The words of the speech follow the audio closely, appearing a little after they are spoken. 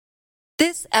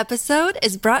This episode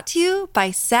is brought to you by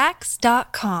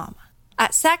Sax.com.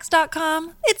 At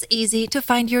Sax.com, it's easy to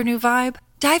find your new vibe.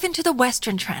 Dive into the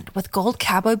Western trend with gold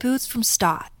cowboy boots from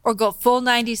Stott, or go full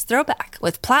 90s throwback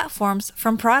with platforms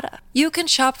from Prada. You can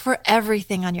shop for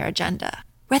everything on your agenda,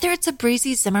 whether it's a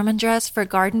breezy Zimmermann dress for a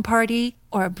garden party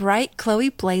or a bright Chloe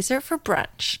blazer for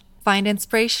brunch. Find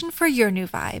inspiration for your new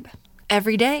vibe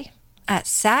every day at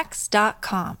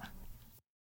Sax.com.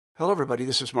 Hello, everybody.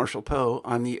 This is Marshall Poe.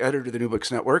 I'm the editor of the New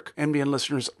Books Network. NBN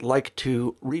listeners like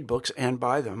to read books and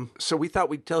buy them. So we thought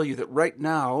we'd tell you that right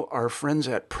now, our friends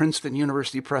at Princeton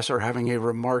University Press are having a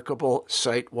remarkable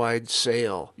site-wide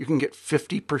sale. You can get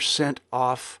 50%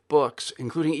 off books,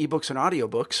 including ebooks and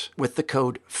audiobooks, with the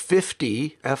code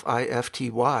 50,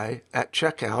 F-I-F-T-Y, at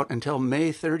checkout until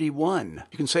May 31.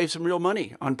 You can save some real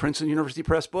money on Princeton University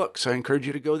Press books. I encourage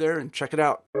you to go there and check it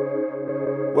out.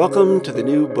 Welcome to the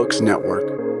New Books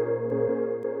Network.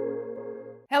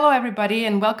 Hello, everybody,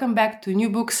 and welcome back to New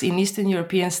Books in Eastern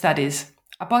European Studies,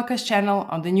 a podcast channel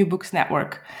on the New Books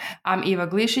Network. I'm Eva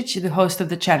Glišić, the host of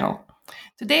the channel.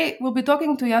 Today, we'll be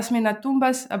talking to Jasmina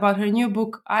Tumbas about her new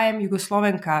book, I Am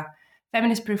Jugoslovenka,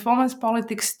 Feminist Performance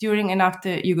Politics During and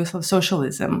After Yugoslav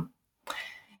Socialism.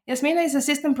 Jasmina is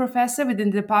assistant professor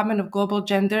within the Department of Global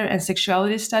Gender and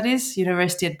Sexuality Studies,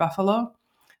 University at Buffalo.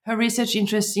 Her research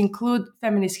interests include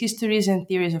feminist histories and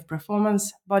theories of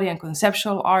performance, body and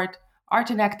conceptual art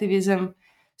and activism,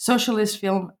 socialist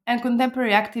film, and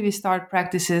contemporary activist art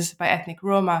practices by ethnic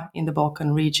Roma in the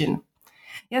Balkan region.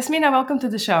 Jasmina, welcome to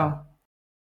the show.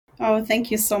 Oh, thank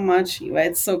you so much, Eva.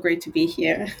 It's so great to be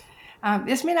here.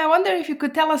 Jasmina, I wonder if you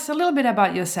could tell us a little bit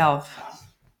about yourself.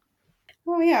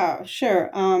 Oh, yeah, sure.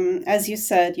 As you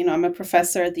said, I'm a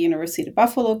professor at the University of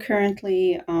Buffalo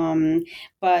currently,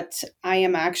 but I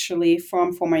am actually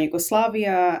from former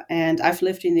Yugoslavia, and I've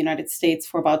lived in the United States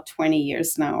for about 20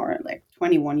 years now, or like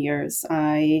 21 years.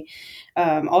 I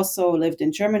also lived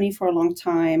in Germany for a long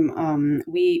time.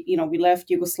 We left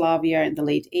Yugoslavia in the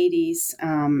late 80s,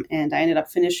 and I ended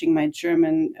up finishing my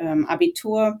German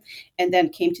Abitur, and then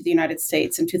came to the United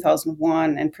States in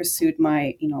 2001 and pursued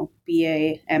my,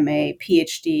 BA, MA,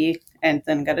 PhD, and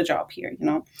then got a job here,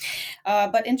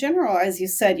 But in general, as you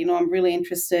said, I'm really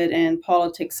interested in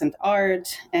politics and art,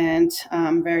 and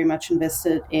very much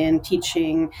invested in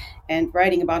teaching and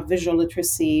writing about visual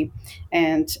literacy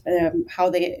and how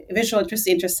the visual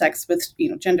literacy intersects with,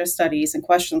 gender studies and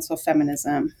questions of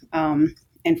feminism and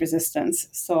resistance.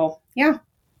 So, yeah.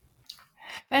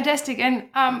 Fantastic.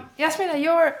 And Jasmina,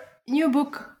 your new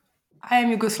book, I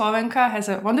Am Jugoslovenka, has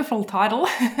a wonderful title,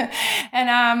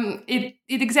 and it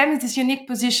examines this unique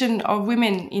position of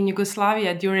women in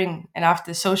Yugoslavia during and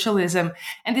after socialism.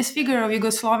 And this figure of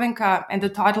Jugoslovenka and the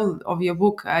title of your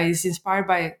book is inspired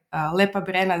by Lepa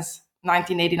Brena's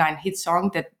 1989 hit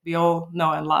song that we all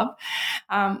know and love.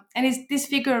 And it's this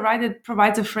figure, right, that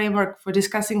provides a framework for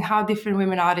discussing how different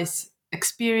women artists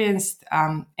experienced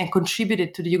and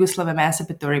contributed to the Yugoslav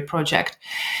emancipatory project.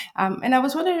 And I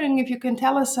was wondering if you can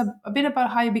tell us a bit about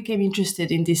how you became interested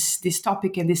in this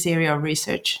topic and this area of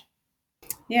research.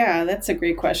 Yeah, that's a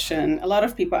great question. A lot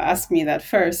of people ask me that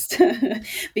first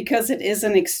because it is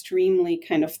an extremely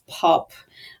kind of pop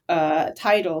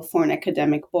title for an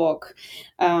academic book.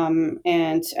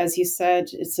 And as you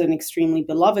said, it's an extremely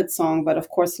beloved song, but of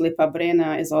course, Lepa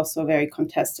Brena is also a very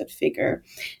contested figure.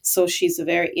 So she's a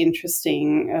very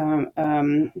interesting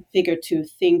figure to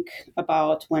think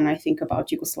about when I think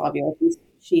about Yugoslavia. At least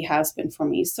she has been for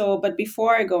me. So, but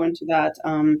before I go into that,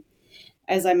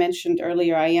 as I mentioned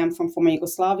earlier, I am from former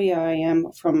Yugoslavia. I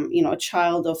am from, a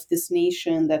child of this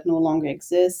nation that no longer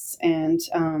exists. And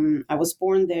I was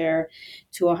born there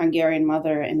to a Hungarian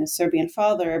mother and a Serbian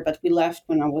father, but we left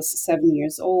when I was 7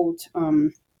 years old.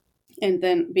 And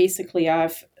then basically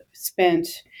I've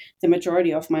spent the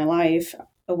majority of my life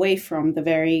away from the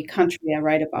very country I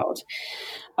write about.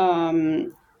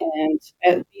 And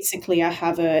basically I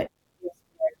have a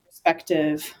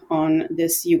perspective on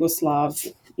this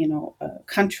Yugoslav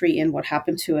country and what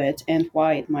happened to it and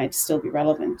why it might still be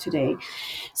relevant today.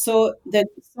 So the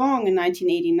song in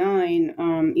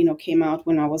 1989, came out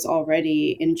when I was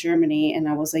already in Germany and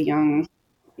I was a young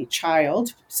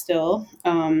child still.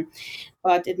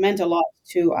 But it meant a lot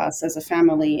to us as a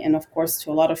family and, of course, to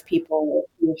a lot of people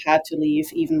who had to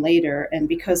leave even later. And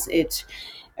because it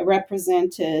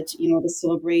represented, the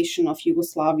celebration of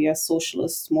Yugoslavia's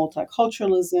socialist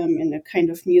multiculturalism in a kind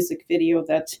of music video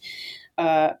that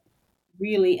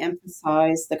really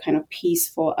emphasized the kind of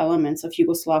peaceful elements of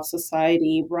Yugoslav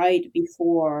society right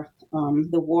before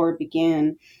the war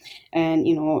began. And,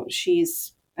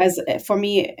 she's, for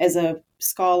me, as a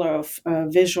scholar of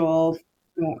visual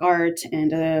art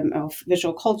and of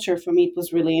visual culture, for me, it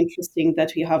was really interesting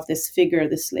that we have this figure,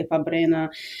 this Lepa Brena,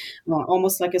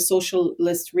 almost like a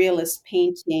socialist realist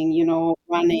painting,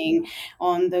 running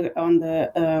on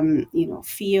the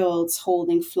fields,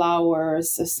 holding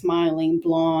flowers, a smiling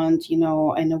blonde, in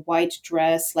a white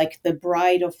dress, like the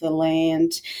bride of the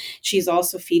land. She's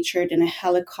also featured in a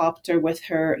helicopter with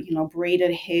her,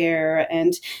 braided hair,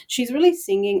 and she's really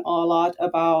singing a lot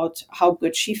about how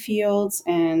good she feels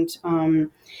and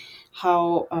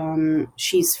how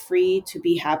she's free to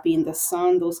be happy in the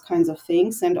sun, those kinds of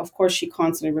things. And of course, she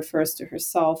constantly refers to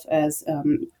herself as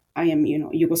I am,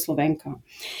 Yugoslovenka.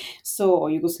 So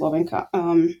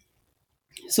Yugoslavenka.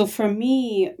 So for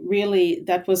me, really,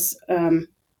 that was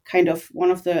kind of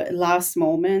one of the last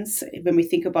moments when we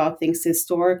think about things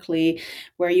historically,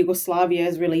 where Yugoslavia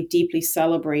is really deeply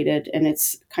celebrated, and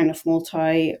it's kind of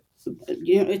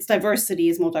its diversity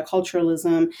is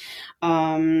multiculturalism.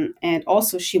 And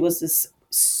also she was this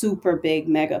super big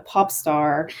mega pop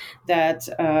star that,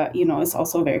 is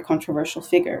also a very controversial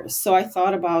figure. So I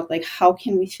thought about, like, how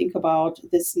can we think about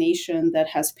this nation that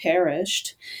has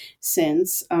perished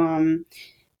since,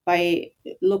 by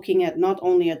looking at not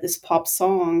only at this pop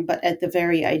song, but at the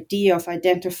very idea of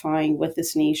identifying with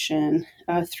this nation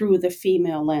through the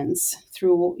female lens,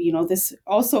 through, this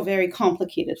also very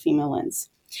complicated female lens.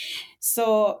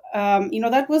 So,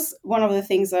 that was one of the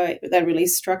things that really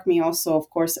struck me also, of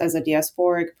course, as a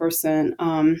diasporic person.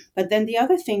 But then the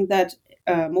other thing that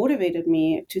motivated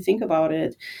me to think about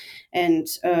it and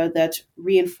that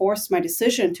reinforced my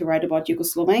decision to write about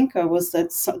Yugoslovenka was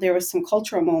that there were some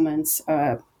cultural moments,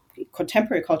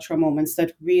 contemporary cultural moments,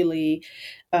 that really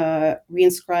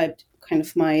reinscribed kind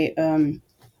of my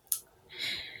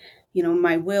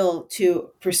my will to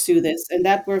pursue this. And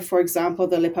that were, for example,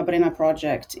 the Lepa Brena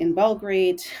project in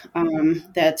Belgrade,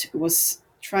 that was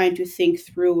trying to think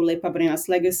through Lepa Brena's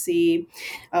legacy,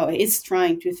 is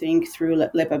trying to think through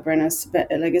Lepa Brena's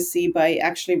legacy by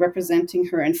actually representing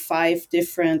her in 5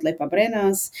 different Lepa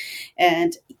Brenas.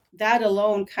 And that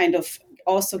alone kind of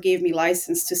also gave me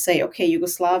license to say, okay,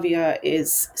 Yugoslavia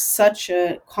is such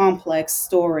a complex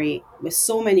story with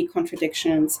so many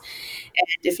contradictions. And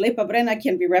if Lepa Brena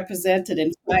can be represented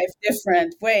in 5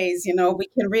 different ways, we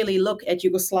can really look at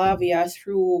Yugoslavia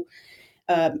through,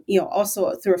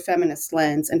 also through a feminist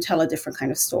lens and tell a different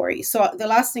kind of story. So the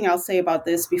last thing I'll say about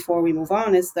this before we move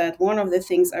on is that one of the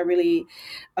things I really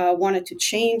wanted to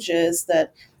change is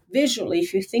that visually,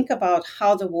 if you think about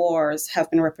how the wars have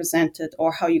been represented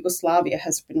or how Yugoslavia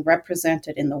has been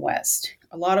represented in the West,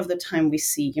 a lot of the time we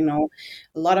see, a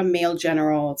lot of male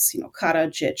generals,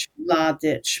 Karadzic,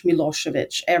 Mladic,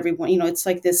 Milosevic, everyone, it's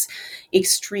like this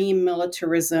extreme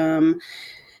militarism.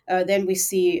 Then we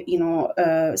see,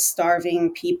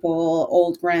 starving people,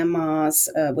 old grandmas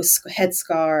with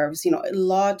headscarves, a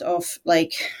lot of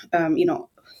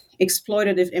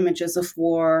exploitative images of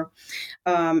war.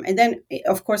 And then,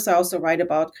 of course, I also write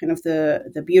about kind of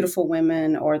the beautiful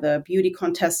women or the beauty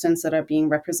contestants that are being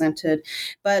represented.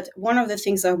 But one of the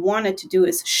things I wanted to do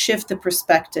is shift the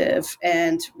perspective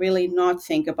and really not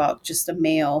think about just a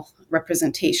male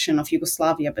representation of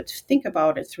Yugoslavia, but think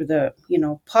about it through the,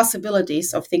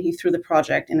 possibilities of thinking through the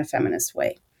project in a feminist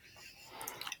way.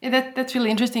 Yeah, that's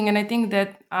really interesting. And I think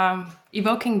that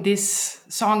evoking this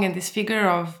song and this figure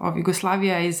of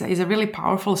Yugoslavia is a really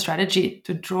powerful strategy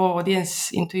to draw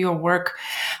audience into your work.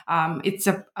 It's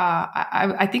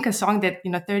I think a song that,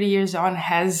 30 years on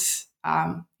has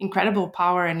incredible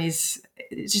power and is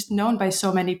just known by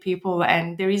so many people.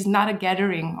 And there is not a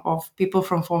gathering of people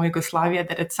from former Yugoslavia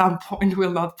that at some point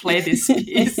will not play this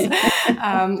piece.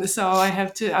 So I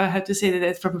have to say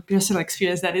that from a personal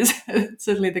experience, that is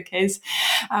certainly the case.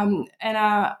 And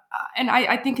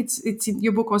I think it's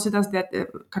your book also does that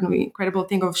kind of incredible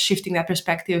thing of shifting that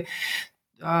perspective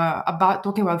about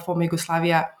talking about former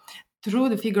Yugoslavia through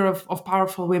the figure of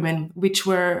powerful women, which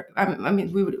were,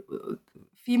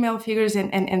 female figures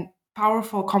and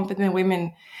powerful, competent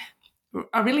women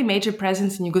are really major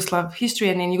presence in Yugoslav history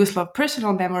and in Yugoslav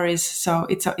personal memories. So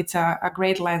it's a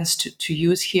great lens to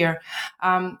use here.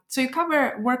 So you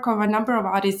cover work of a number of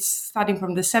artists starting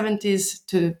from the 70s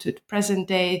to present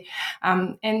day.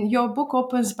 And your book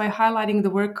opens by highlighting the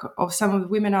work of some of the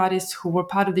women artists who were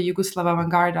part of the Yugoslav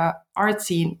avant-garde art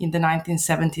scene in the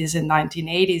 1970s and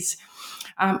 1980s.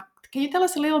 Can you tell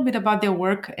us a little bit about their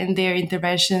work and their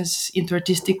interventions into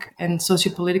artistic and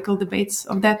socio-political debates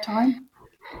of that time?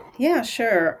 Yeah,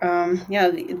 sure.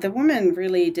 The women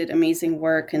really did amazing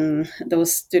work in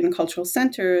those student cultural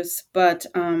centers, but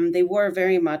they were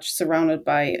very much surrounded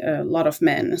by a lot of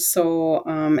men. So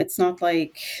it's not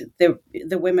like the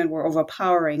women were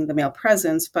overpowering the male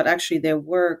presence, but actually their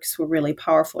works were really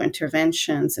powerful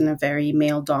interventions in a very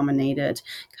male-dominated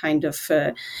kind of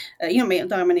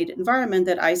male-dominated environment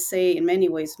that I say in many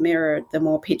ways mirrored the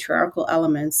more patriarchal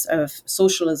elements of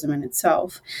socialism in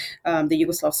itself, the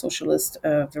Yugoslav socialist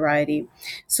variety.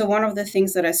 So one of the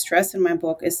things that I stress in my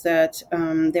book is that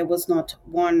there was not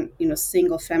one,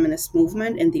 single feminist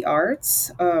movement in the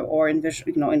arts or in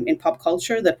visual, in pop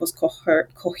culture that was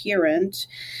coherent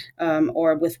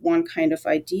or with one kind of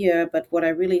idea. But what I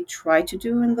really try to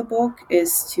do in the book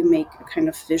is to make a kind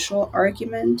of visual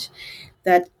argument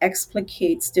that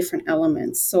explicates different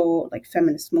elements. So, like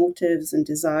feminist motives and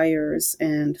desires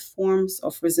and forms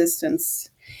of resistance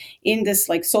in this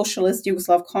like socialist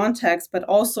Yugoslav context, but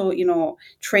also,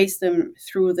 trace them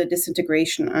through the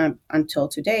disintegration until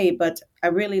today. But I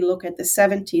really look at the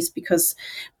 70s because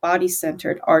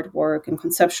body-centered artwork and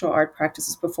conceptual art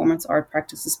practices, performance art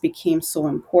practices became so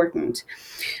important.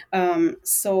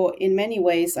 So in many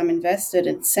ways, I'm invested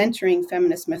in centering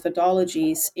feminist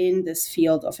methodologies in this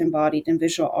field of embodied and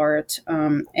visual art.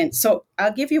 And so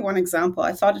I'll give you one example.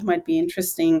 I thought it might be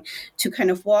interesting to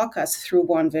kind of walk us through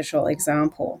one visual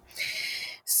example.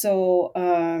 So,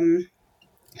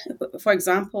 for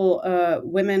example,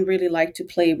 women really like to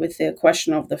play with the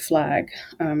question of the flag.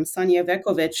 Sanja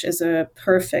Veković is a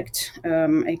perfect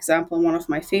example, one of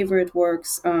my favorite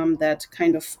works that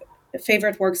kind of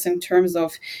favorite works in terms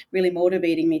of really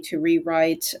motivating me to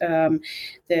rewrite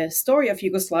the story of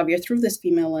Yugoslavia through this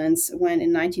female lens when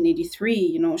in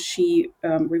 1983, she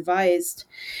revised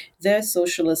the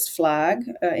socialist flag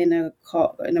in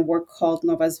a work called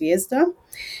Nova Zvezda,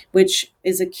 which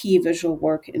is a key visual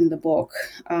work in the book.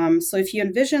 So if you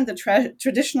envision the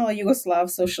traditional Yugoslav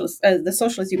socialist, the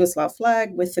socialist Yugoslav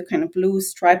flag with the kind of blue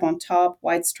stripe on top,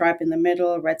 white stripe in the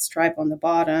middle, red stripe on the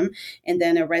bottom, and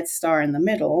then a red star in the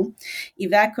middle,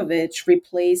 Ivaković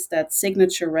replaced that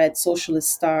signature red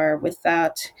socialist star with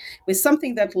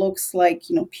something that looks like,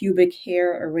 pubic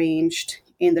hair arranged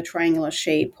in the triangular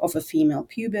shape of a female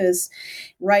pubis,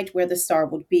 right where the star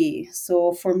would be.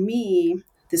 So for me,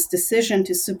 this decision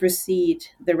to supersede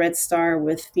the red star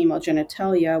with female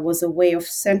genitalia was a way of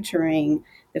centering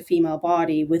the female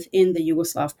body within the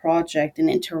Yugoslav project and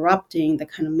interrupting the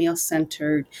kind of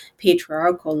male-centered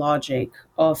patriarchal logic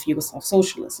of Yugoslav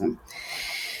socialism.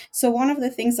 So one of the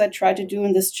things I try to do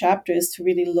in this chapter is to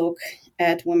really look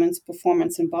at women's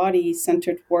performance and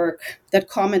body-centered work that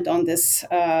comment on this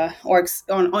on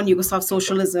Yugoslav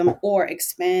socialism or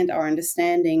expand our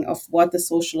understanding of what the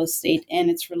socialist state and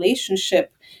its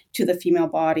relationship to the female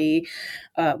body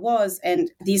was.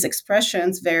 And these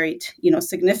expressions varied,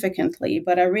 significantly.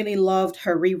 But I really loved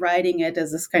her rewriting it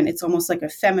as this it's almost like a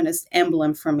feminist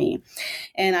emblem for me.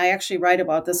 And I actually write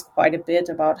about this quite a bit,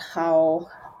 about how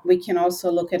we can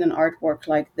also look at an artwork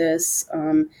like this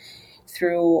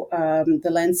through the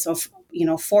lens of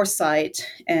foresight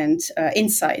and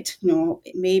insight.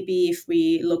 Maybe if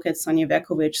we look at Sanja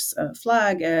Veković's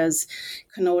flag as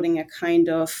connoting a kind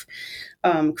of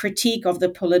critique of the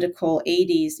political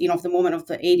 80s, of the moment of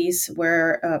the 80s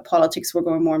where politics were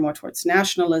going more and more towards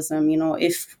nationalism.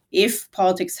 If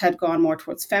politics had gone more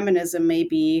towards feminism,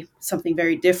 maybe something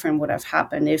very different would have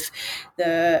happened. If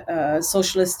the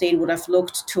socialist state would have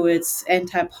looked to its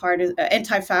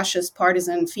anti-fascist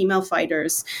partisan female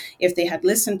fighters, if they had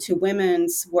listened to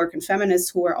women's work and feminists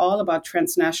who were all about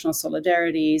transnational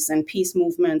solidarities and peace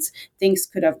movements, things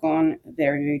could have gone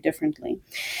very, very differently.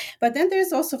 But then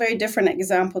there's also very different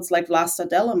examples like Vlasta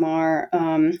Delamar,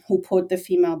 who put the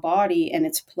female body and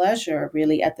its pleasure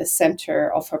really at the center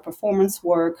of her performance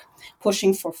work,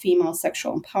 pushing for female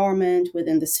sexual empowerment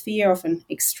within the sphere of an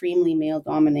extremely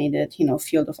male-dominated,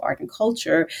 field of art and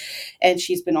culture. And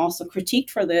she's been also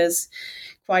critiqued for this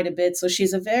quite a bit. So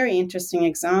she's a very interesting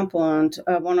example. And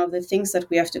one of the things that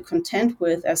we have to contend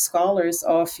with as scholars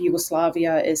of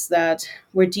Yugoslavia is that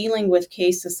we're dealing with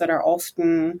cases that are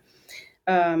often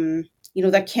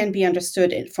that can be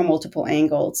understood from multiple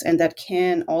angles and that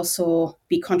can also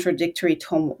be contradictory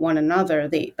to one another.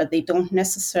 But they don't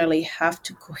necessarily have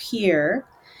to cohere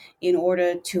in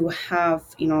order to have,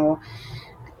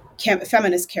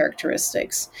 feminist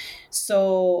characteristics.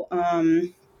 So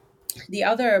the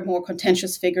other more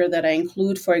contentious figure that I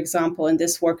include, for example, in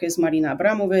this work is Marina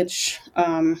Abramović,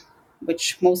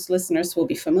 which most listeners will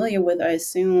be familiar with, I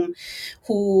assume,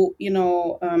 who,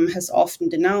 has often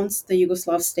denounced the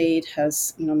Yugoslav state,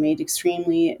 has, made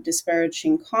extremely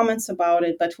disparaging comments about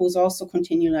it, but who's also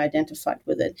continually identified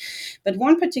with it. But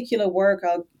one particular work,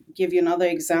 I'll give you another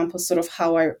example, sort of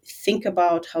how I think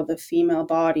about how the female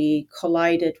body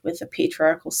collided with the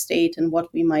patriarchal state and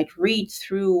what we might read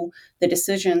through the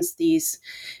decisions these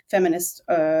feminist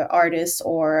artists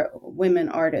or women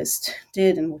artists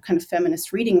did, and what kind of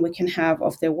feminist reading we can have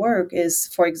of their work is,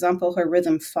 for example, her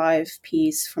Rhythm 5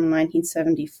 piece from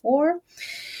 1974.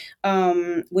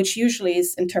 Which usually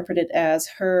is interpreted as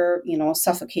her,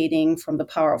 suffocating from the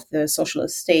power of the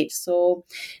socialist state. So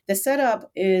the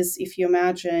setup is, if you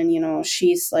imagine,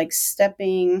 she's like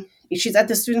she's at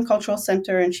the Student Cultural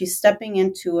Center and she's stepping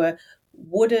into a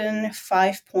wooden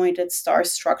 5-pointed star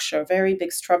structure, very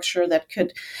big structure that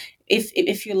could,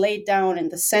 if you lay down in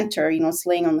the center, it's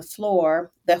laying on the floor,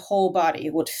 the whole body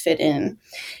would fit in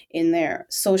there.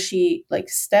 So she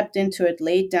stepped into it,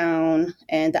 laid down,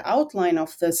 and the outline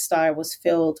of the star was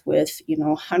filled with,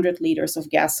 100 liters of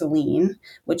gasoline,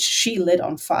 which she lit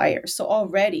on fire. So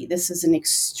already this is an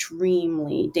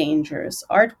extremely dangerous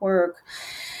artwork.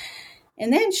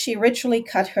 And then she ritually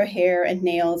cut her hair and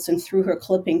nails and threw her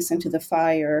clippings into the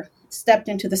fire, stepped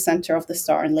into the center of the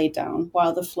star and laid down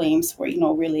while the flames were,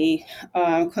 really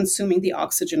consuming the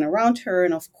oxygen around her.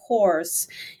 And of course,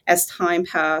 as time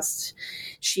passed,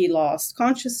 she lost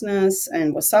consciousness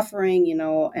and was suffering,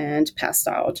 and passed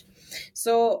out.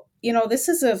 So, this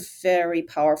is a very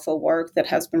powerful work that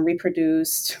has been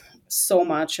reproduced so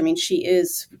much. I mean, she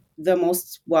is the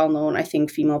most well-known, I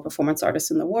think, female performance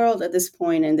artist in the world at this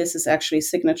point, and this is actually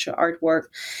signature artwork.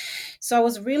 So I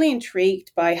was really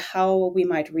intrigued by how we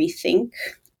might rethink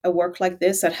a work like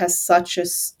this that has such a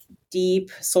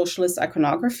deep socialist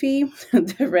iconography,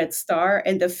 the red star,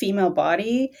 and the female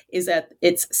body is at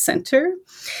its center.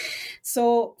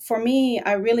 So for me,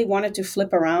 I really wanted to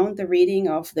flip around the reading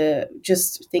of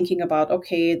just thinking about,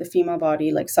 okay, the female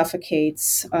body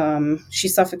suffocates, she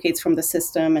suffocates from the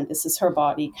system, and this is her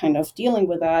body kind of dealing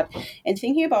with that, and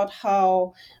thinking about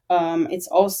how it's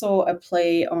also a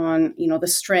play on, the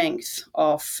strength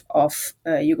of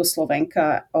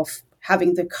Yugoslavenka, of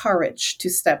having the courage to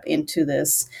step into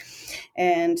this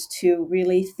and to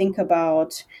really think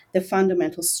about the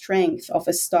fundamental strength of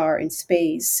a star in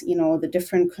space, the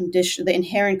different condition, the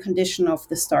inherent condition of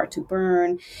the star to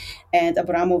burn, and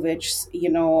Abramović's,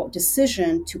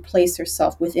 decision to place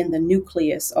herself within the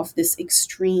nucleus of this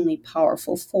extremely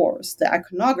powerful force, the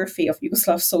iconography of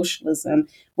Yugoslav socialism,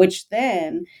 which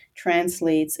then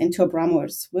translates into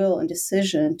Abramović's will and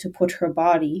decision to put her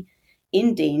body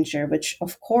in danger, which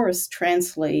of course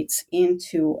translates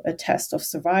into a test of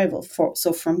survival.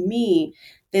 So for me,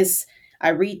 I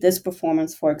read this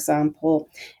performance, for example,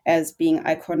 as being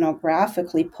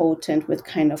iconographically potent with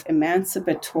kind of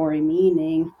emancipatory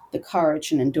meaning, the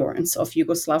courage and endurance of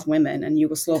Yugoslav women and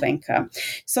Yugoslavenka.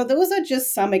 So those are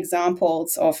just some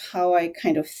examples of how I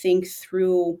kind of think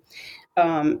through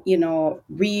rethinking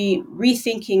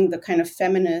the kind of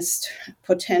feminist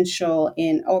potential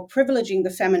or privileging the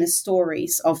feminist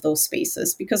stories of those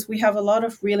spaces, because we have a lot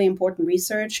of really important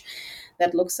research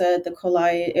that looks at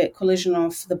the collision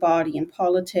of the body and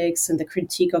politics and the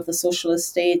critique of the socialist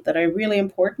state that are really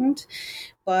important.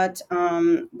 But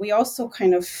we also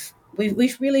we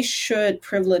really should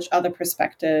privilege other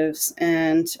perspectives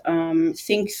and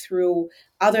think through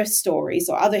other stories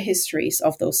or other histories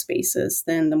of those spaces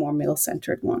than the more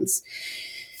male-centered ones.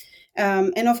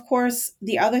 And of course,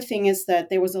 the other thing is that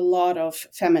there was a lot of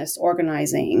feminist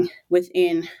organizing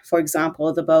within, for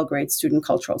example, the Belgrade Student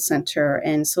Cultural Center.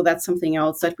 And so that's something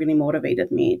else that really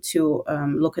motivated me to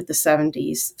look at the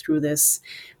 70s through this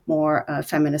more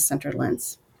feminist-centered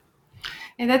lens.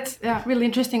 And that's really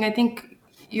interesting. I think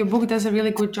your book does a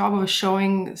really good job of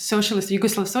showing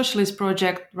Yugoslav socialist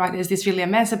project, right, as this really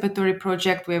emancipatory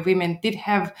project where women did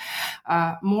have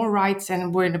more rights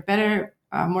and were in a better,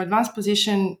 more advanced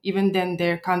position even than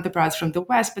their counterparts from the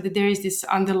West. But there is this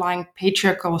underlying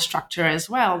patriarchal structure as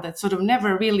well that sort of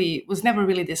was never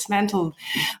really dismantled,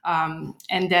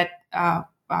 and that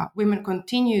women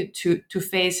continue to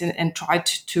face and try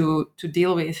to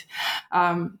deal with.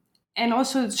 And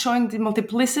also showing the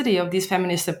multiplicity of these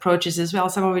feminist approaches as well,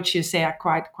 some of which you say are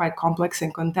quite complex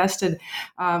and contested,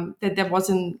 that there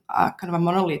wasn't kind of a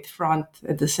monolith front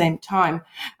at the same time.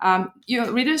 Your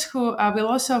readers who will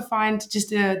also find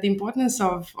just the importance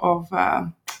of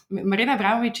Marina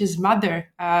Abramović's mother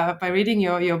by reading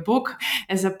your book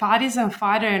as a partisan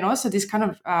fighter, and also this kind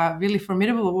of really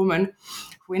formidable woman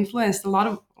who influenced a lot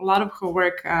of her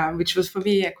work, which was for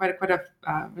me quite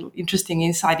a really interesting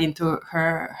insight into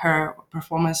her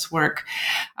performance work.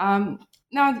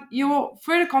 Now, you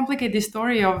further complicate the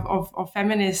story of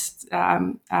feminist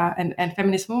and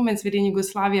feminist movements within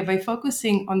Yugoslavia by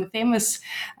focusing on the famous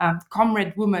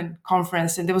Comrade Woman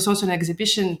Conference. And there was also an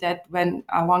exhibition that went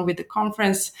along with the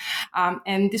conference.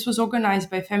 And this was organized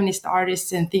by feminist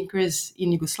artists and thinkers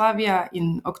in Yugoslavia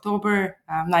in October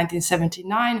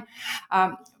 1979.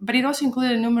 But it also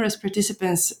included numerous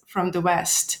participants from the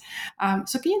West.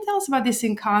 So can you tell us about this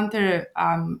encounter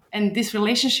and this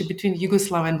relationship between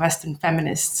Yugoslav and Western feminists?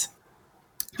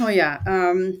 Oh yeah.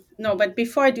 No, but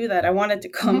before I do that, I wanted to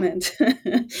comment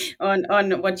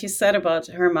on what you said about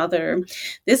her mother.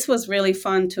 This was really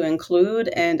fun to include,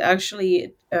 and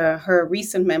actually, her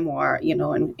recent memoir,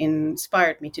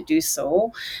 inspired me to do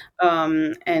so.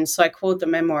 And so I quote the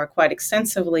memoir quite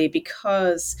extensively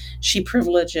because she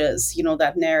privileges,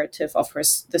 that narrative of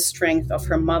the strength of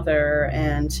her mother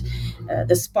and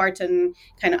the Spartan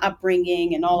kind of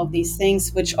upbringing and all of these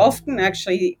things, which often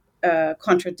actually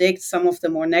contradict some of the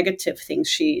more negative things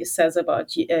she says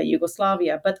about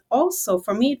Yugoslavia. But also,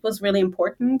 for me, it was really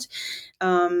important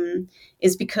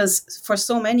is because for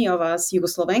so many of us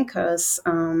Yugoslavenkas,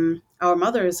 our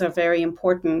mothers are very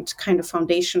important kind of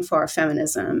foundation for our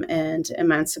feminism and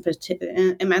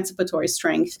emancipatory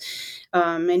strength.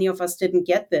 Many of us didn't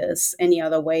get this any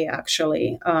other way,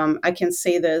 actually. I can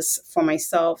say this for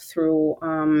myself through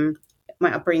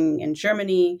my upbringing in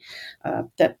Germany,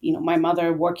 that, my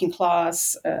mother working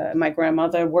class, my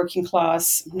grandmother working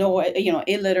class, no,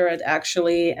 illiterate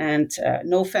actually, and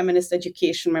no feminist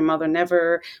education. My mother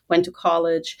never went to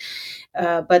college,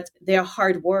 but their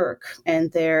hard work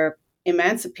and their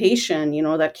emancipation,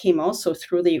 that came also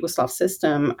through the Yugoslav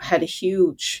system had a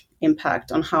huge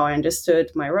impact on how I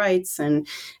understood my rights. And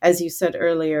as you said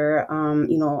earlier,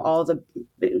 all the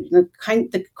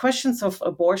questions of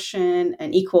abortion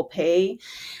and equal pay,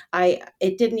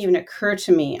 it didn't even occur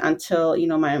to me until,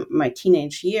 my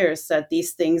teenage years that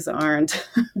these things aren't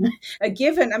a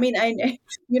given. I mean,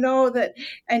 that,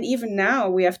 and even now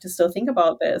we have to still think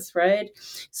about this, right?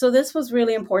 So this was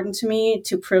really important to me,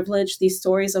 to privilege these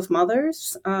stories of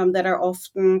mothers that are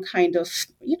often kind of,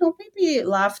 maybe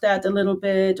laughed at a little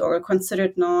bit or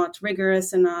considered not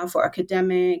rigorous enough or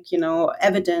academic,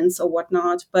 evidence or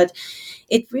whatnot. But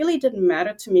it really didn't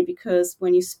matter to me because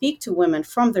when you speak to women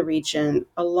from the region,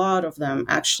 a lot of them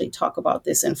actually talk about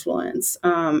this influence.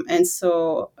 And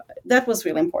so that was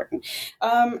really important.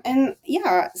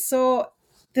 So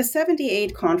the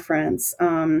 78 conference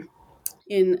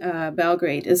in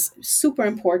Belgrade is super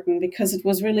important because it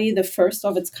was really the first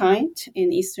of its kind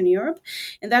in Eastern Europe.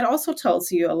 And that also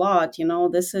tells you a lot.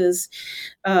 This is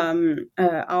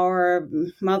our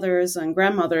mothers and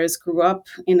grandmothers grew up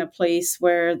in a place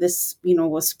where this,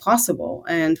 was possible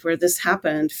and where this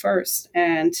happened first.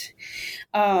 And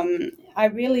I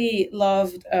really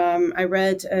loved, I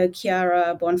read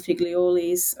Chiara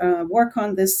Bonfiglioli's work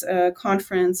on this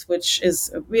conference, which is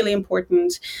a really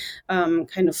important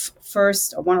kind of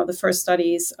one of the first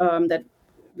studies that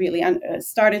really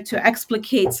started to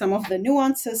explicate some of the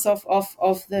nuances of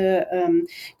the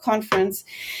conference.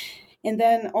 And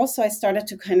then also I started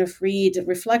to kind of read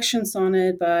reflections on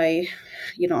it by,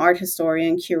 art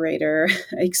historian, curator,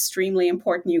 extremely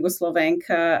important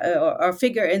Yugoslavenka, or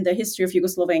figure in the history of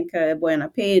Yugoslavenka,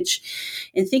 Bojana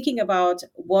Page, and thinking about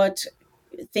what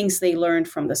things they learned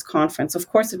from this conference. Of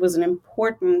course, it was an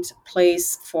important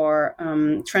place for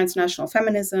transnational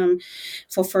feminism,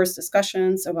 for first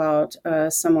discussions about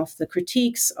some of the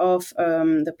critiques of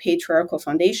the patriarchal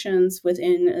foundations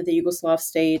within the Yugoslav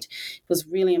state. It was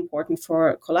really important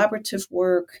for collaborative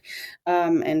work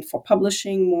and for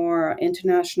publishing more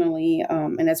internationally.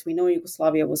 And as we know,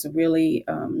 Yugoslavia was really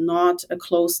not a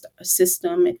closed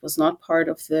system. It was not part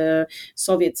of the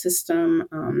Soviet system.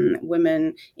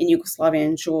 Women in Yugoslavia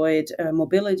enjoyed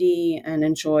mobility and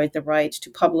enjoyed the right to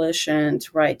publish and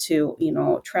right to,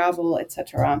 travel,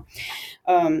 etc.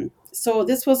 So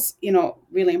this was,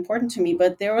 really important to me.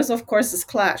 But there was, of course, this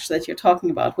clash that you're talking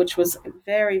about, which was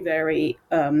very, very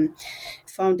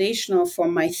foundational for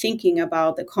my thinking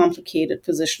about the complicated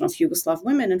position of Yugoslav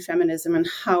women in feminism and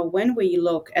how, when we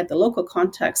look at the local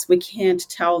context, we can't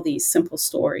tell these simple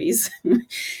stories.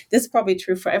 This is probably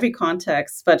true for every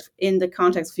context, but in the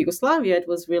context of Yugoslavia, it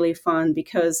was really fun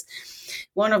because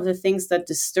one of the things that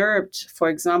disturbed, for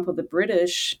example, the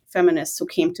British feminists who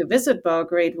came to visit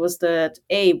Belgrade was that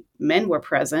A, men were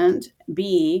present,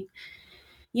 B,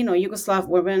 Yugoslav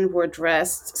women were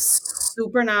dressed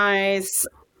super nice,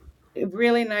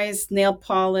 really nice nail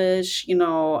polish, and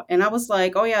I was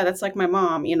like, oh yeah, that's like my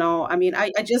mom. I mean,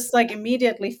 I just like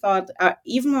immediately thought,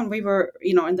 even when we were,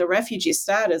 in the refugee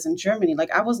status in Germany,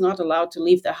 like I was not allowed to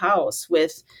leave the house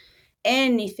with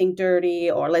anything dirty,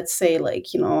 or let's say, like,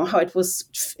 how it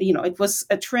was, it was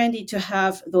a trendy to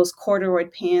have those corduroy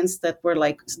pants that were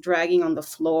like dragging on the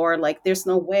floor. Like there's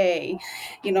no way,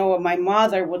 my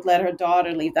mother would let her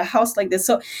daughter leave the house like this.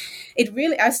 So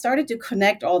I started to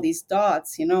connect all these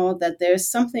dots, that there's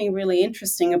something really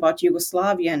interesting about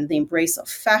Yugoslavia and the embrace of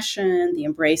fashion, the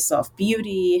embrace of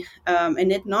beauty,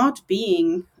 and it not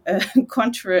being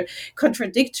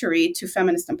contradictory to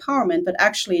feminist empowerment, but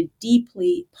actually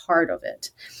deeply part of it.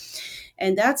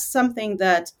 And that's something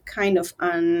that kind of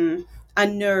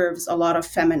unnerves a lot of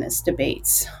feminist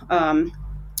debates.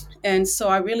 And so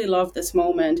I really love this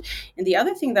moment. And the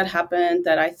other thing that happened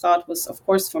that I thought was, of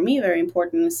course, for me, very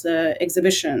important is the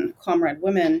exhibition, Comrade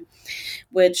Women,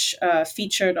 which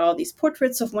featured all these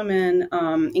portraits of women,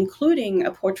 including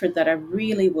a portrait that I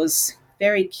really was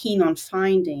very keen on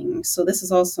finding. So this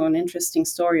is also an interesting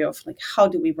story of like, how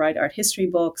do we write art history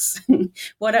books?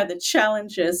 What are the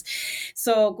challenges?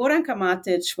 So Goranka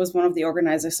Matic was one of the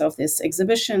organizers of this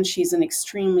exhibition. She's an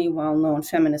extremely well-known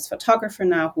feminist photographer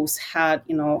now who's had,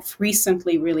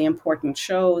 recently really important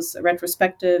shows,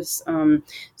 retrospectives.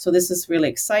 So this is really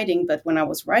exciting. But when I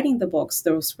was writing the books,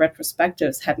 those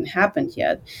retrospectives hadn't happened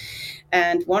yet.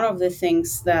 And one of the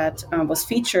things that was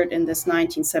featured in this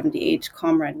 1978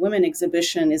 Comrade Women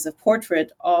exhibition is a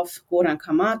portrait of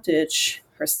Goranka Matic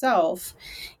herself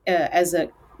as a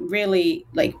really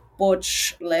like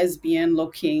butch,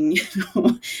 lesbian-looking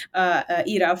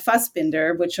Ira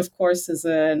Fassbinder, which of course is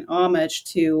an homage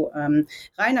to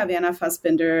Rainer Werner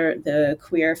Fassbinder, the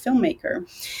queer filmmaker.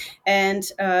 And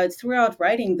throughout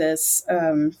writing this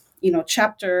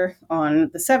chapter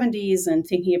on the 70s and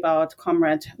thinking about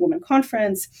Comrade Women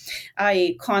Conference,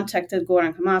 I contacted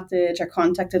Goranka Matic, I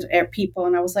contacted people,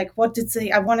 and I was like,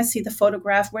 I want to see the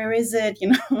photograph, where is it?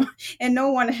 And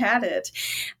no one had it.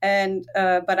 And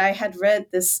but I had read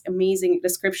this amazing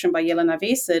description by Jelena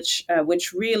Vesic,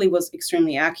 which really was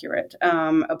extremely accurate,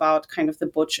 about kind of the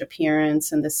butch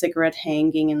appearance and the cigarette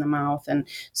hanging in the mouth and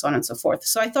so on and so forth.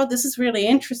 So I thought this is really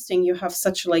interesting. You have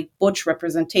such like butch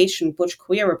representation, butch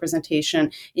queer representation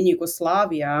in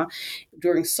Yugoslavia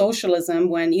during socialism,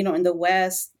 when, in the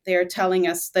West, they're telling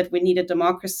us that we need a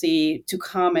democracy to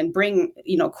come and bring,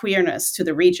 queerness to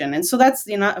the region. And so that's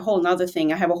a whole nother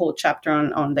thing. I have a whole chapter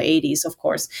on the 80s, of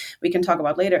course, we can talk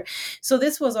about later. So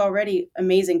this was already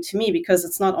amazing to me because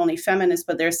it's not only feminist,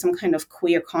 but there's some kind of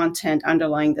queer content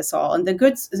underlying this all. And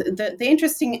the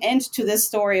interesting end to this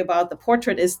story about the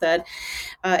portrait is that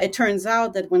it turns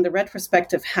out that when the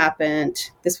retrospective happened,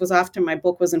 this was after my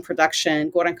book was in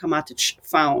production, Goranka Matic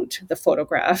found the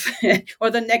photograph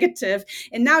or the negative.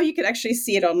 And now you can actually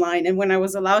see it online. And when I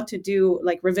was allowed to do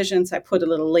like revisions, I put a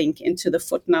little link into the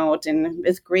footnote, and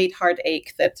with great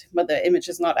heartache that the image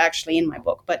is not actually in my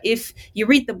book. But if you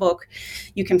read the book,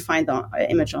 you can find the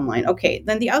image online. Okay,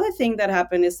 then the other thing that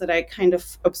happened is that I kind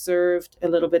of observed a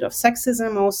little bit of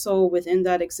sexism also within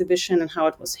that exhibition and how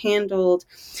it was handled.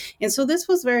 And so this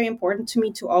was very important to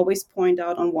me to always point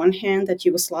out, on one hand, that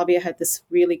Yugoslavia had this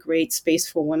really great space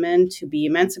for women to be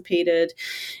emancipated,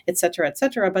 et cetera,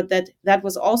 but that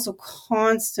was also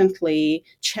constantly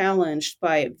challenged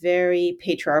by a very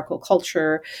patriarchal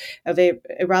culture, a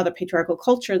rather patriarchal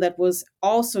culture that was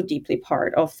also deeply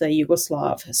part of the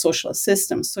Yugoslav socialist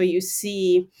system. So you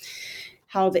see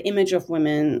how the image of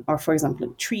women are, for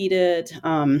example, treated.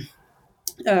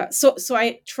 So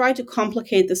I tried to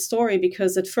complicate the story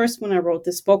because at first when I wrote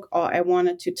this book, I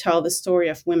wanted to tell the story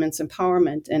of women's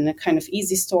empowerment in a kind of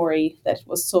easy story that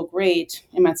was so great.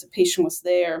 Emancipation was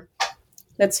there.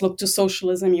 Let's look to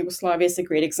socialism. Yugoslavia is a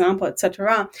great example,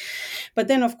 etc. But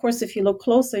then, of course, if you look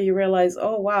closer, you realize,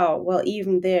 oh, wow, well,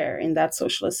 even there in that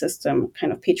socialist system,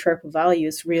 kind of patriarchal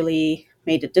values really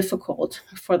made it difficult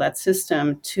for that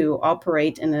system to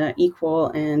operate in an equal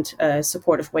and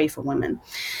supportive way for women.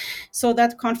 So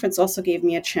that conference also gave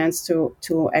me a chance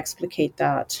to explicate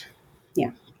that.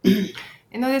 Yeah.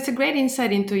 That's a great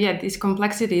insight into these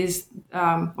complexities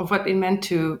of what it meant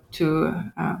to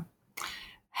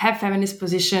have feminist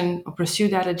position or pursue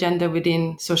that agenda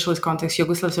within socialist context,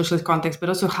 Yugoslav socialist context, but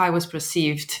also how it was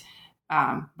perceived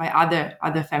by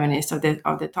other feminists of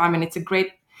the time. And it's a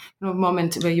great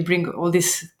moment where you bring all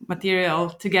this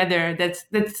material together that's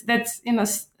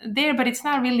there, but it's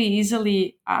not really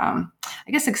easily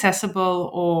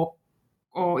accessible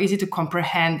or easy to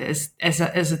comprehend as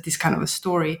this kind of a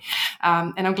story.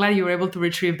 And I'm glad you were able to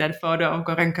retrieve that photo of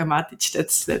Goranka Matic.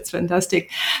 That's fantastic.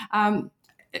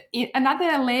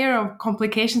 another layer of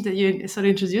complications that you sort of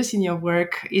introduce in your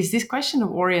work is this question of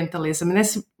Orientalism. And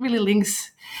this really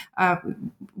links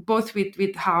both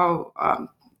with how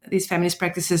these feminist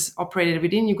practices operated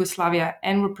within Yugoslavia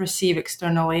and were perceived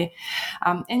externally.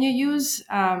 And you use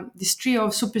this trio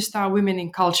of superstar women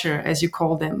in culture, as you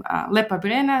call them. Lepa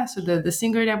Brena, so the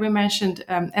singer that we mentioned,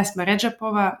 Esma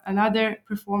Redžepova, another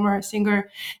performer, singer,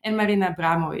 and Marina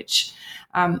Abramović.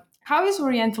 How is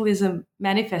Orientalism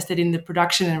manifested in the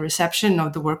production and reception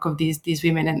of the work of these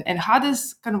women? And how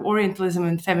does kind of Orientalism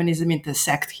and feminism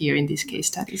intersect here in these case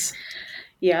studies?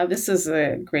 Yeah, this is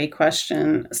a great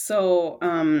question. So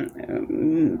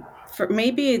for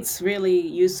maybe it's really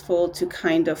useful to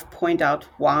kind of point out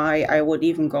why I would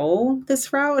even go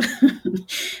this route.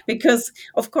 Because,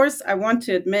 of course, I want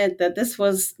to admit that this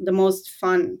was the most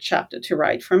fun chapter to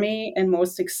write for me and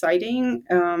most exciting,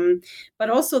 but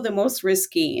also the most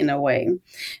risky in a way.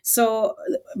 So,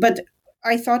 but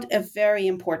I thought a very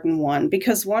important one,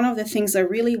 because one of the things I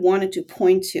really wanted to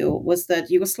point to was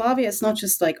that Yugoslavia is not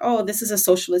just like, oh, this is a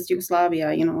socialist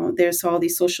Yugoslavia. You know, there's all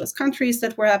these socialist countries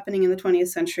that were happening in the 20th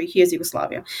century. Here's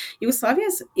Yugoslavia. Yugoslavia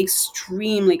is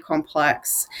extremely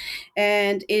complex,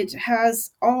 and it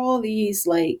has all these,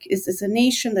 like, it's a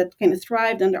nation that kind of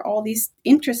thrived under all these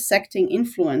intersecting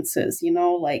influences, you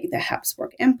know, like the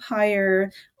Habsburg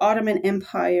Empire, Ottoman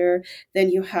Empire.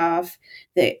 Then you have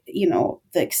the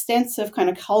extensive kind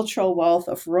of cultural wealth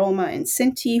of Roma and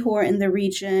Sinti who are in the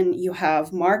region. You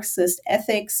have Marxist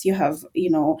ethics. You have,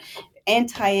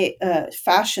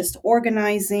 anti-fascist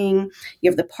organizing. You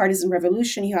have the partisan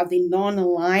revolution. You have the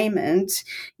non-alignment,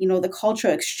 the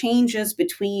cultural exchanges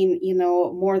between,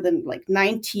 more than like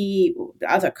 90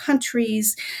 other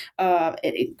countries, from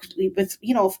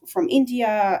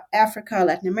India, Africa,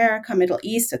 Latin America, Middle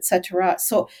East, etc.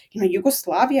 So,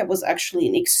 Yugoslavia was actually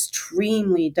an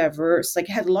extremely diverse, it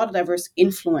had a lot of diverse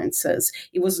influences.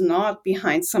 It was not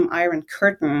behind some iron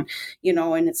curtain,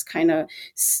 and it's kind of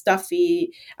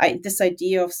stuffy, this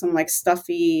idea of some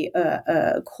stuffy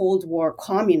Cold War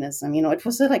communism. It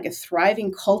was a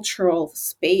thriving cultural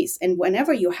space. And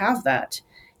whenever you have that,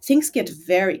 things get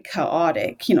very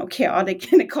chaotic in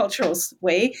a cultural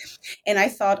way. And I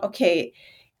thought, okay,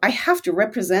 I have to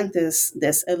represent this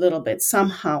a little bit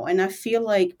somehow. And I feel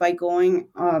like by going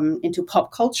into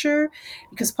pop culture,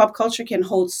 because pop culture can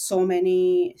hold so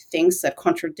many things that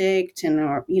contradict and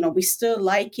are, we still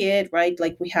like it, right?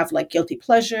 Like we have guilty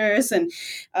pleasures, and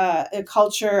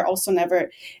culture also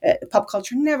pop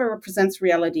culture never represents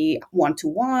reality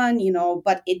one-to-one,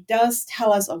 but it does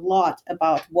tell us a lot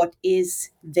about what is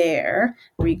there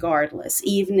regardless,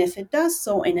 even if it does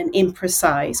so in an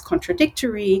imprecise,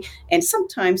 contradictory, and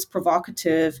sometimes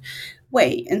provocative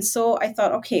way. And so I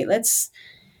thought, okay, let's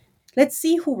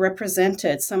see who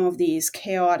represented some of these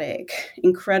chaotic,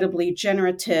 incredibly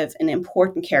generative and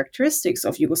important characteristics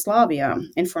of Yugoslavia.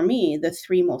 And for me, the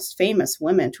three most famous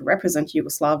women to represent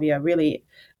Yugoslavia really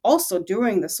also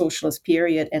during the socialist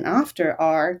period and after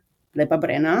are Lepa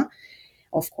Brena,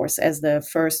 of course, as the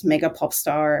first mega pop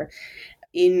star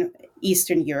in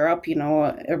Eastern Europe,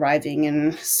 arriving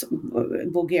in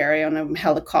Bulgaria on a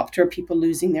helicopter, people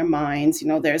losing their minds.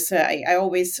 I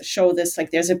always show this,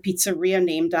 there's a pizzeria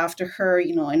named after her,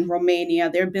 in Romania,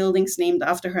 there are buildings named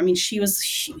after her. I mean, she was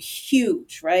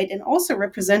huge, right? And also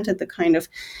represented the kind of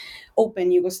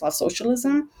open Yugoslav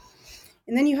socialism.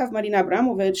 And then you have Marina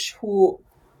Abramović, who,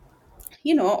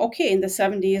 okay, in the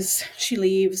 70s, she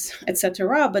leaves,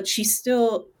 etc., but she's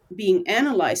still being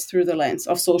analyzed through the lens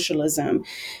of socialism.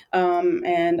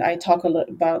 And I talk a lot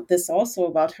about this also,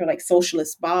 about her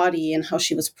socialist body and how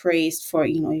she was praised for,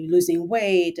 losing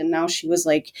weight. And now she was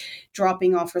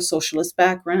dropping off her socialist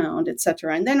background,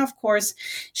 etc. And then, of course,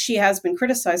 she has been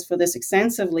criticized for this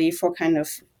extensively, for kind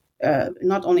of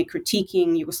not only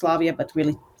critiquing Yugoslavia, but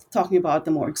really talking about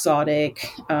the more exotic,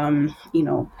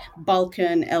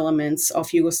 Balkan elements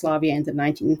of Yugoslavia in the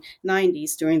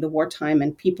 1990s during the wartime,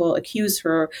 and people accuse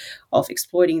her of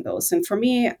exploiting those. And for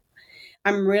me,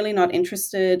 I'm really not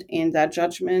interested in that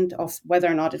judgment of whether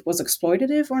or not it was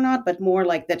exploitative or not, but more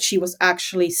that she was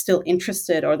actually still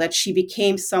interested, or that she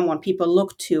became someone people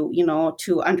looked to,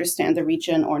 to understand the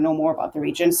region or know more about the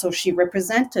region. So she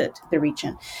represented the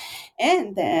region.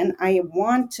 And then I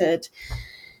wanted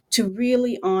to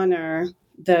really honor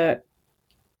the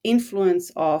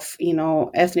influence of,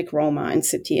 ethnic Roma and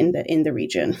Sinti in the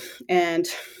region. And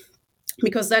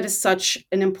because that is such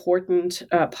an important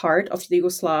part of the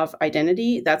Yugoslav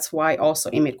identity, that's why also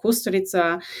Emir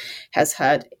Kusturica has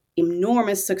had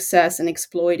enormous success in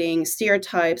exploiting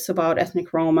stereotypes about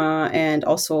ethnic Roma, and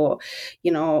also,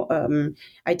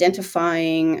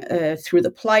 identifying through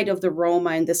the plight of the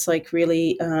Roma in this like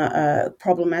really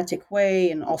problematic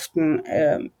way, and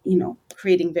often,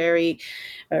 creating very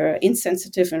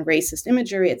insensitive and racist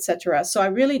imagery, etc. So I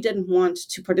really didn't want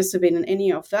to participate in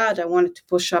any of that. I wanted to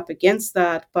push up against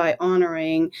that by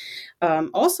honoring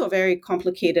also a very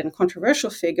complicated and controversial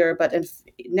figure, but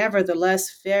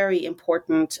nevertheless very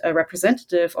important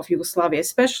representative of Yugoslavia,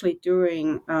 especially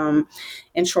during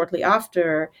and shortly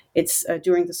after its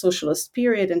during the socialist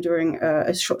period, and during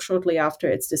shortly after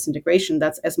its disintegration.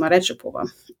 That's Esma Recipova,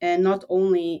 and not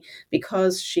only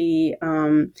because she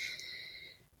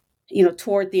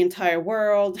toured the entire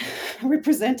world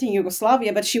representing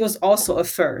Yugoslavia, but she was also a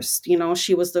first.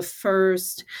 She was the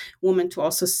first woman to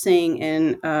also sing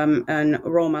in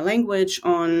Roma language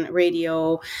on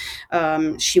radio.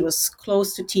 She was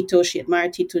close to Tito. She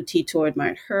admired Tito. Tito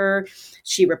admired her.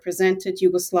 She represented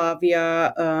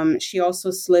Yugoslavia. She also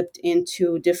slipped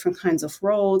into different kinds of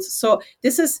roles. So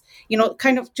this is,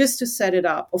 kind of just to set it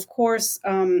up. Of course,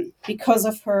 because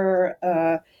of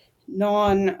her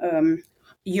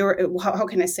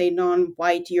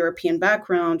non-white European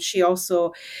background, she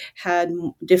also had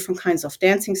different kinds of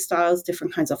dancing styles,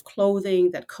 different kinds of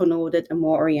clothing that connoted a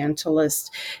more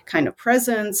Orientalist kind of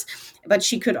presence. But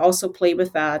she could also play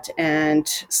with that and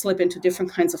slip into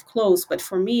different kinds of clothes. But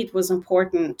for me, it was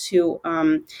important to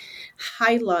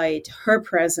highlight her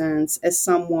presence as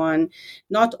someone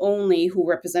not only who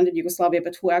represented Yugoslavia,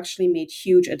 but who actually made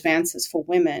huge advances for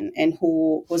women, and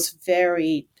who was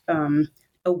very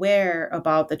aware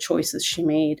about the choices she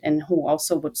made, and who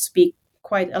also would speak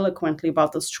quite eloquently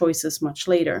about those choices much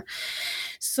later.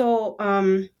 So,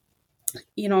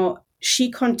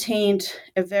 she contained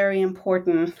a very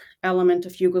important element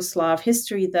of Yugoslav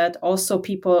history that also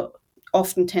people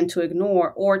often tend to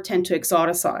ignore or tend to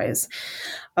exoticize.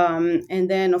 And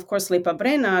then, of course, Lepa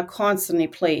Brena constantly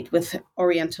played with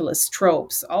Orientalist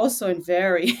tropes, also in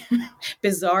very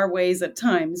bizarre ways at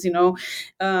times,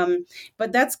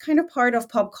 but that's kind of part of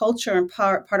pop culture and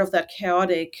part of that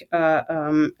chaotic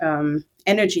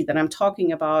energy that I'm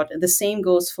talking about. The same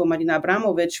goes for Marina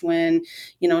Abramovic when,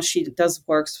 she does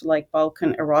works like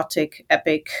Balkan erotic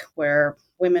epic, where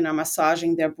women are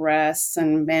massaging their breasts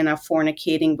and men are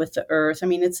fornicating with the earth. I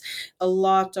mean, it's a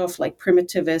lot of like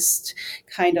primitivist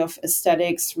kind of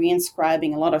aesthetics,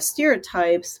 reinscribing a lot of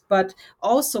stereotypes, but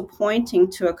also pointing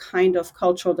to a kind of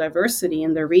cultural diversity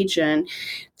in the region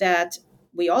that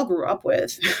we all grew up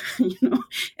with,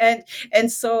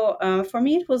 And so for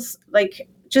me, it was like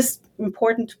just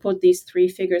important to put these three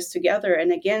figures together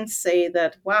and again say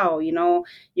that, wow,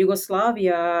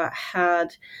 Yugoslavia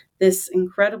had this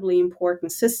incredibly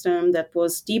important system that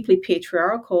was deeply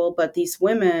patriarchal, but these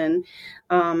women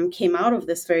came out of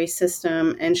this very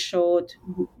system and showed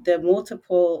the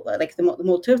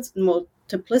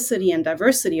multiplicity and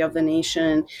diversity of the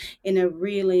nation in a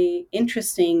really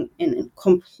interesting and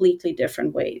completely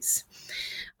different ways.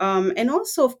 And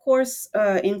also, of course,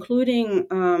 including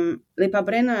Lepa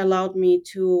Brena allowed me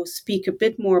to speak a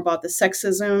bit more about the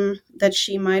sexism that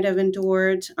she might have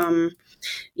endured,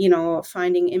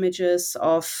 finding images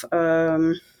of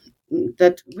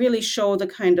that really show the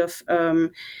kind of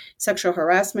sexual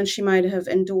harassment she might have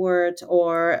endured,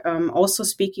 or also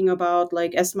speaking about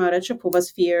like Esma Recepova's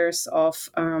fears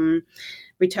of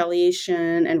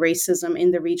retaliation and racism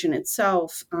in the region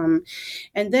itself.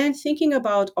 And then thinking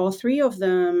about all three of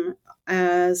them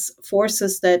as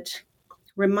forces that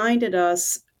reminded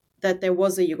us that there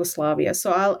was a Yugoslavia.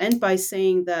 So I'll end by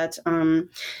saying that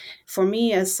for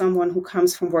me, as someone who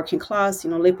comes from working class,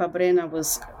 Lepa Brena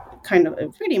was kind of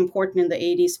pretty important in the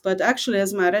 80s, but actually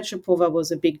Esma Recepova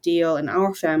was a big deal in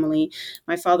our family.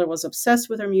 My father was obsessed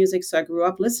with her music, so I grew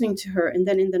up listening to her. And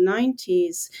then in the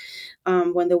 90s,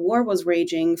 when the war was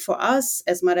raging, for us,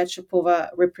 Esma Recepova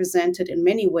represented in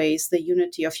many ways the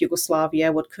unity of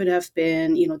Yugoslavia, what could have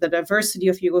been, the diversity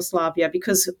of Yugoslavia,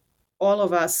 because all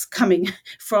of us coming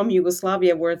from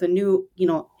Yugoslavia were the new,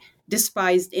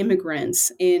 despised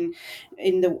immigrants in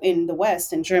the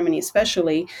West, in Germany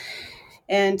especially.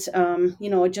 And,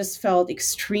 it just felt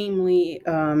extremely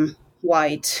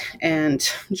white and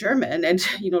German. And,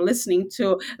 listening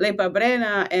to Lepa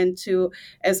Brena and to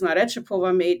Esma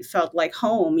Recepova felt like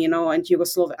home, and I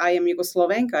am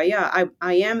Yugoslovenka. Yeah,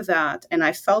 I am that. And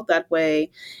I felt that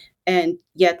way. And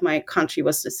yet my country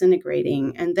was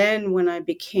disintegrating. And then when I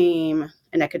became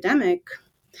an academic,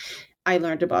 I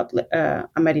learned about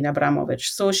Marina Abramović.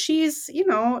 So she's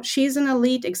an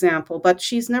elite example, but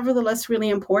she's nevertheless really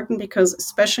important because,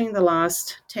 especially in the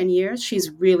last 10 years, she's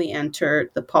really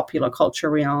entered the popular culture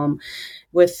realm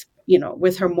with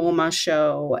her MoMA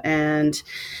show. And,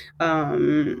 how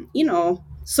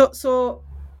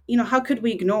could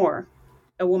we ignore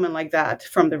a woman like that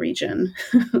from the region?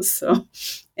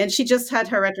 And she just had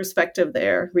her retrospective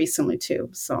there recently too.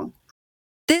 So.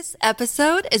 This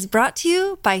episode is brought to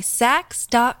you by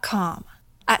Saks.com.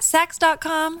 At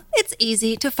Saks.com, it's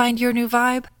easy to find your new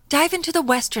vibe. Dive into the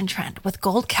Western trend with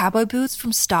gold cowboy boots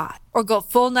from Stott, or go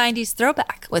full 90s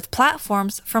throwback with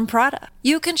platforms from Prada.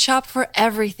 You can shop for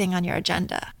everything on your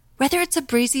agenda, whether it's a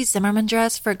breezy Zimmermann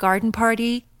dress for a garden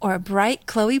party or a bright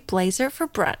Chloe blazer for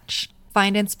brunch.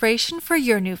 Find inspiration for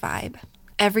your new vibe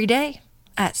every day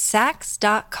at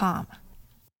Saks.com.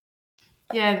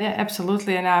 Yeah,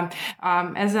 absolutely. And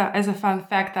as a fun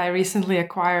fact, I recently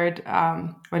acquired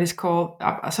what is called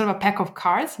a sort of a pack of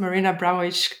cards, Marina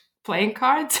Abramović playing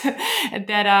cards,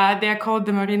 that they're called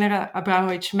the Marina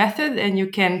Abramović method, and you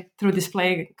can, through these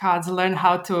playing cards, learn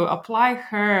how to apply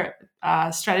her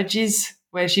strategies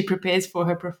where she prepares for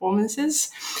her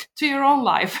performances to your own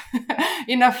life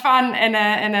in a fun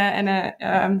and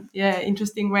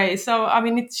interesting way. So I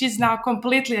mean, she's now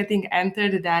completely, I think,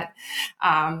 entered that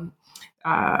kind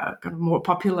of more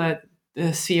popular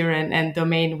sphere and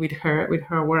domain with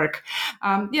her work.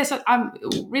 So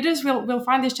readers will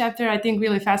find this chapter, I think,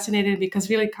 really fascinating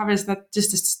because really covers not just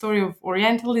the story of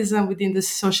Orientalism within the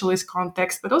socialist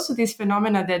context, but also these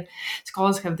phenomena that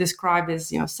scholars have described as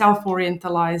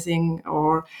self-orientalizing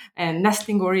and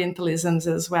nesting Orientalisms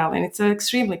as well. And it's an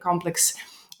extremely complex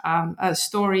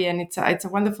story, and it's a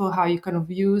wonderful how you kind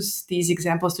of use these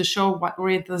examples to show what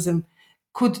Orientalism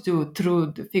could do through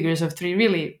the figures of three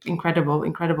really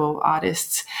incredible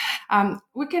artists.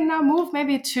 We can now move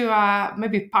maybe to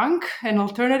maybe punk and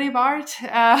alternative art.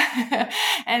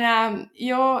 And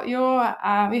you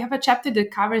have a chapter that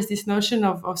covers this notion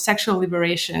of sexual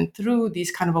liberation through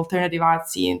these kind of alternative art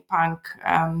scene, punk,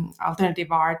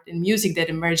 alternative art and music that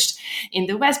emerged in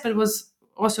the West, but was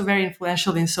also very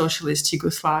influential in socialist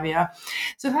Yugoslavia.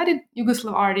 So how did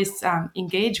Yugoslav artists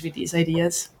engage with these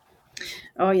ideas?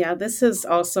 Oh, yeah, this is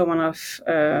also one of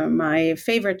my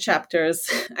favorite chapters.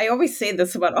 I always say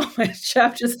this about all my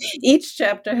chapters. Each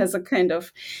chapter has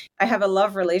I have a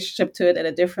love relationship to it at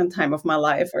a different time of my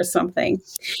life or something.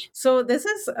 So this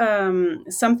is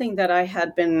something that I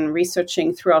had been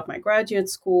researching throughout my graduate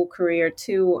school career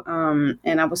too.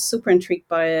 And I was super intrigued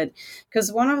by it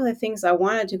because one of the things I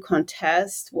wanted to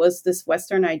contest was this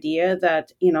Western idea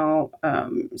that,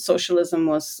 socialism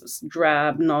was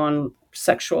drab,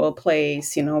 non-sexual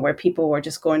place, where people were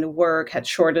just going to work, had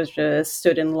shortages,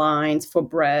 stood in lines for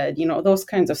bread, those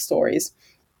kinds of stories.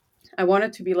 I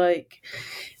wanted to be like,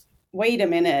 wait a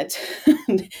minute,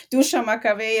 Dusan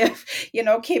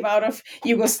Makavejev, came out of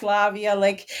Yugoslavia.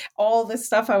 Like all this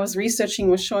stuff I was researching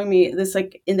was showing me this,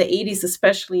 like in the 80s,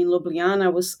 especially in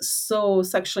Ljubljana, was so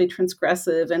sexually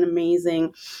transgressive and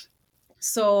amazing.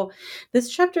 So this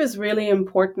chapter is really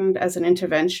important as an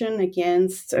intervention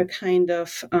against a kind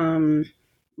of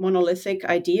monolithic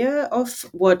idea of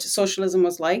what socialism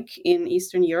was like in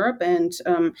Eastern Europe, and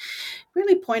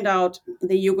really point out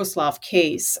the Yugoslav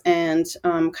case and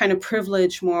kind of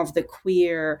privilege more of the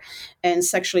queer and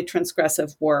sexually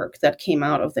transgressive work that came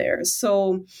out of there.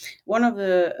 So one of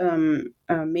the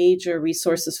major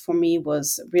resources for me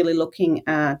was really looking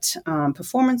at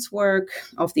performance work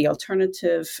of the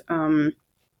alternative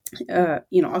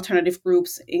alternative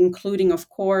groups, including, of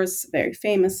course, very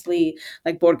famously,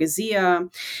 like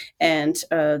Borgesia, and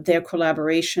their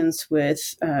collaborations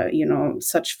with,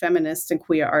 such feminist and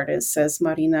queer artists as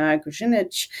Marina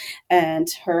Grujinic, and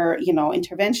her,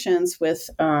 interventions with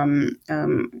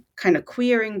kind of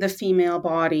queering the female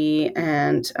body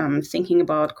and thinking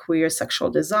about queer sexual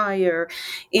desire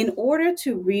in order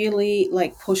to really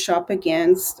push up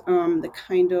against the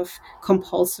kind of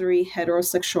compulsory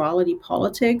heterosexuality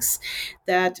politics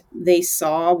that they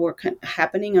saw were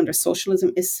happening under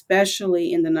socialism,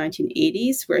 especially in the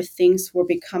 1980s, where things were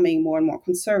becoming more and more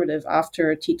conservative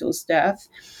after Tito's death.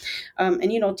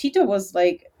 Tito was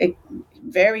like a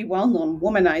very well-known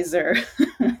womanizer.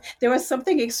 There was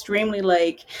something extremely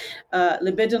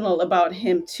libidinal about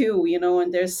him too,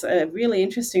 and there's really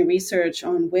interesting research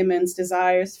on women's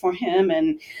desires for him,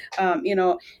 and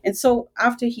so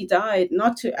after he died,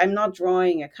 I'm not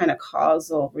drawing a kind of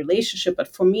causal relationship,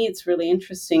 but for me it's really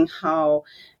interesting how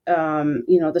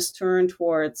this turn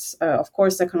towards, of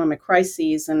course, economic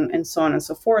crises and so on and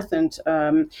so forth, and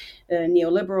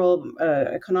neoliberal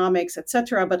economics,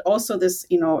 etc. But also this,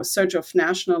 surge of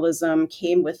nationalism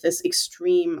came with this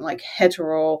extreme, like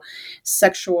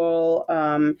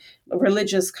heterosexual,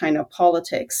 religious kind of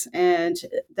politics. And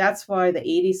that's why the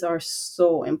 80s are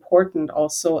so important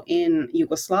also in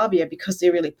Yugoslavia, because they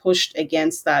really pushed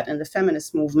against that, and the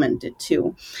feminist movement did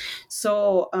too.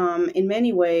 So in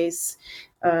many ways,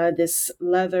 this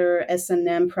leather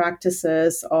S&M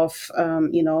practices of,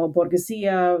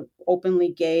 Borgesia, openly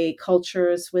gay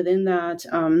cultures within that,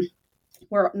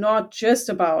 were not just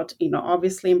about,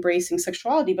 obviously embracing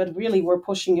sexuality, but really were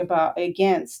pushing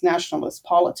against nationalist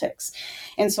politics.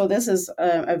 And so this is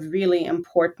a really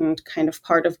important kind of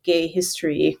part of gay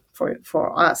history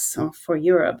for us, for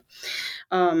Europe.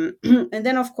 And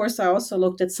then, of course, I also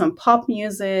looked at some pop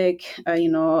music,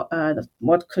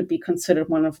 what could be considered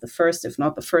one of the first, if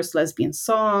not the first, lesbian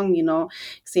song,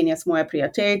 Ksenia's Moja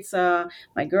Prijateljica,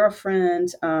 My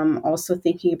Girlfriend, also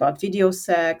thinking about video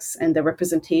sex and the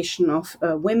representation of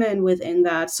women within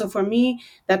that. So for me,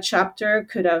 that chapter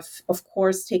could have, of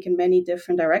course, taken many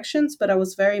different directions, but I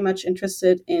was very much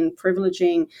interested in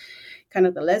privileging kind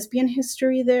of the lesbian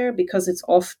history there, because it's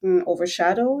often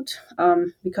overshadowed,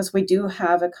 because we do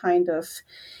have a kind of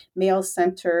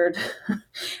male-centered,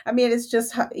 it's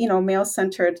just,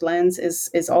 male-centered lens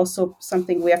is also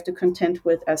something we have to contend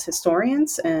with as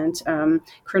historians and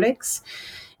critics.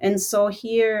 And so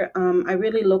here, I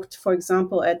really looked, for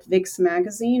example, at Vix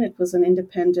magazine. It was an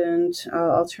independent,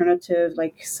 alternative,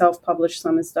 like self-published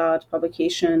samizdat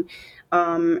publication,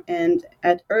 and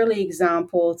at early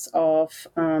examples of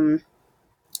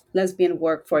lesbian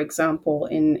work, for example,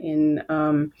 in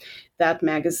that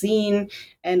magazine.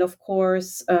 And of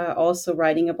course, also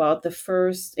writing about the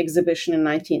first exhibition in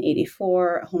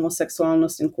 1984,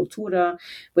 Homosexualnost in Kultura,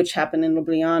 which happened in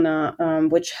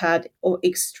Ljubljana, which had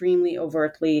extremely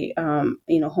overtly,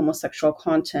 homosexual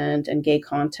content and gay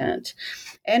content.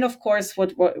 And of course,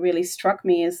 what really struck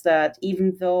me is that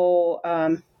even though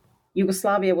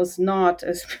Yugoslavia was not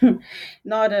a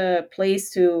place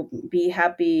to be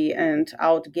happy and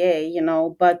out gay,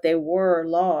 but there were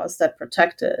laws that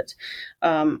protected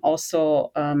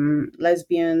also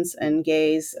lesbians and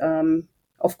gays,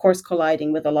 of course,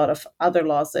 colliding with a lot of other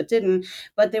laws that didn't.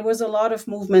 But there was a lot of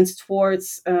movements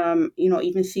towards,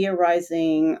 even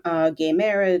theorizing gay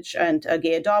marriage and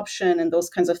gay adoption and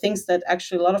those kinds of things that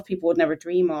actually a lot of people would never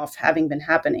dream of having been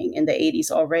happening in the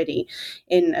 80s already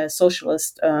in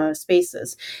socialist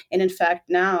spaces. And in fact,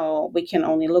 now we can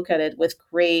only look at it with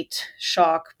great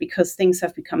shock because things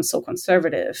have become so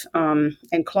conservative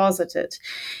and closeted.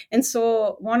 And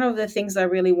so one of the things I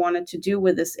really wanted to do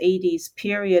with this 80s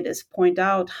period is point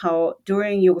out how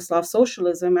during Yugoslav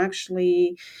socialism,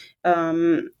 actually,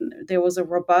 there was a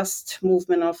robust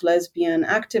movement of lesbian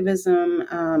activism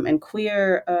and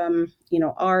queer,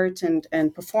 art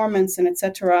and performance and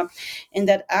etc. And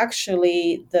that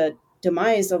actually the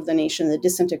demise of the nation, the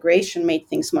disintegration, made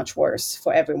things much worse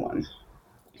for everyone,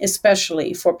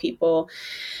 especially for people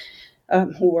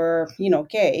who were,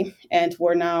 gay and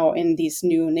were now in these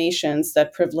new nations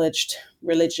that privileged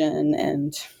religion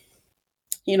and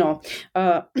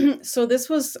so this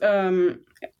was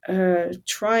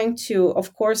trying to,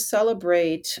 of course,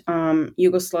 celebrate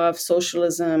Yugoslav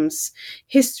socialism's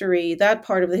history, that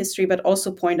part of the history, but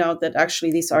also point out that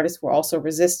actually these artists were also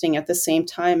resisting at the same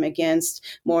time against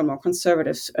more and more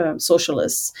conservative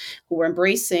socialists who were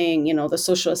embracing, the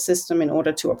socialist system in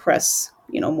order to oppress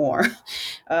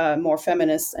more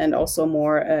feminists and also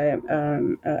more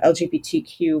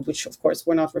LGBTQ, which of course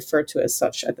were not referred to as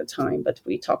such at the time, but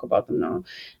we talk about them now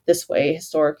this way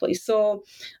historically. So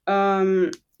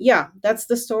that's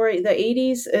the story. The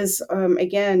 80s is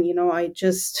again,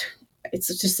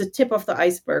 it's just the tip of the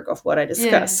iceberg of what I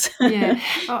discuss. Yeah.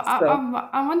 Well,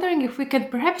 I'm wondering if we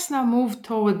could perhaps now move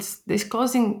towards these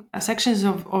closing sections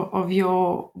of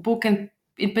your book, and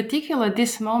in particular,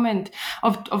 this moment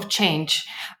of change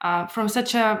from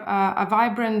such a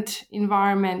vibrant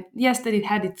environment. Yes, that it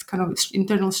had its kind of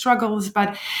internal struggles,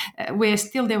 but where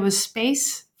still there was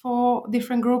space for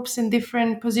different groups in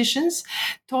different positions,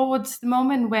 towards the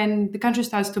moment when the country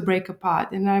starts to break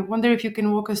apart. And I wonder if you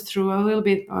can walk us through a little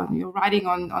bit on your writing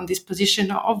on this position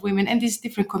of women and these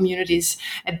different communities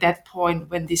at that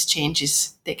point when this change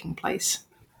is taking place.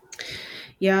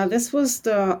 Yeah, this was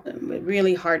the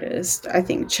really hardest, I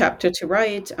think, chapter to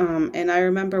write. And I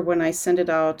remember when I sent it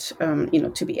out,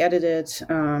 to be edited,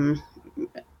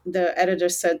 the editor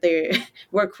said they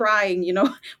were crying,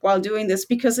 while doing this,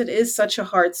 because it is such a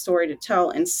hard story to tell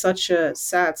and such a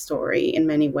sad story in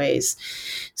many ways.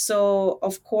 So,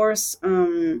 of course,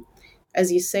 as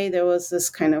you say, there was this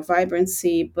kind of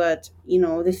vibrancy, but,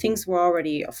 the things were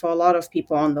already, for a lot of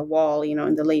people, on the wall,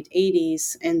 in the late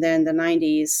 80s. And then the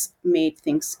 90s made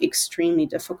things extremely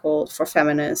difficult for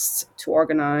feminists to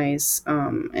organize.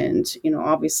 And,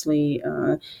 obviously,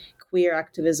 queer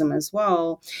activism as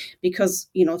well, because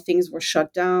things were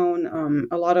shut down.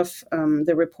 A lot of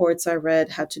the reports I read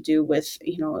had to do with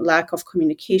lack of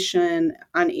communication,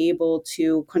 unable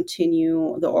to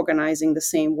continue the organizing the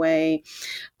same way.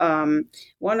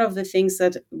 One of the things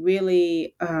that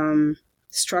really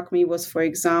struck me was, for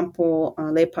example,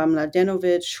 Lepa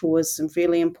Mladenovic, who was a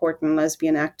really important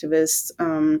lesbian activist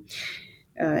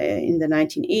in the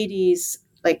 1980s,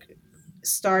 like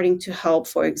starting to help,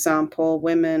 for example,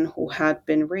 women who had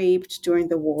been raped during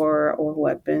the war or who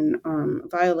had been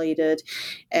violated,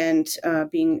 and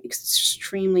being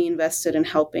extremely invested in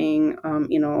helping,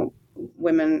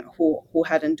 women who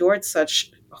had endured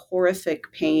such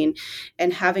horrific pain,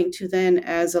 and having to then,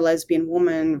 as a lesbian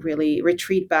woman, really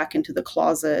retreat back into the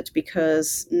closet,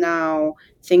 because now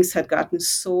things had gotten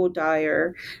so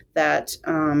dire that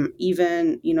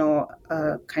even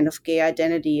kind of gay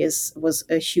identity was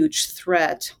a huge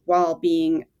threat, while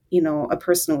being a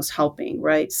person who was helping,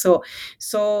 right? So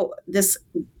this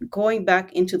going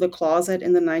back into the closet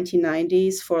in the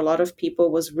 1990s for a lot of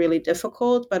people was really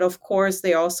difficult, but of course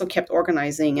they also kept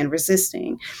organizing and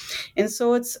resisting. And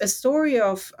so it's a story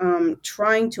of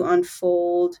trying to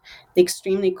unfold the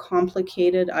extremely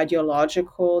complicated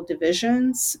ideological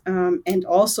divisions, and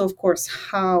also, of course,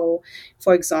 how,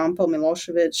 for example,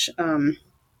 Milosevic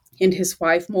and his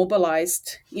wife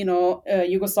mobilized,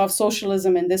 Yugoslav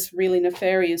socialism in this really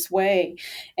nefarious way,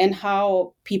 and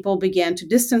how people began to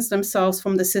distance themselves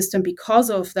from the system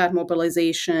because of that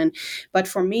mobilization. But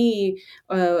for me,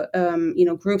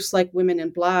 groups like Women in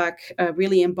Black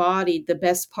really embodied the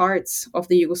best parts of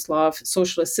the Yugoslav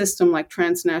socialist system, like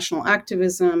transnational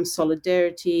activism,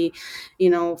 solidarity.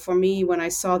 For me, when I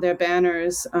saw their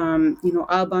banners,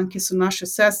 Albanke su naše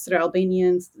sestre,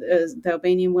 the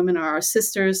Albanian women are our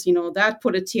sisters, that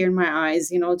put a tear in my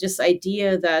eyes, just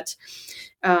idea that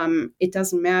it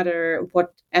doesn't matter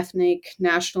what ethnic,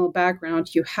 national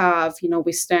background you have,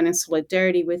 we stand in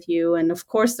solidarity with you. And of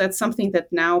course, that's something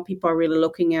that now people are really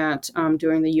looking at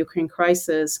during the Ukraine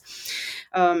crisis.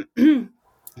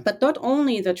 But not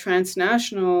only the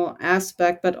transnational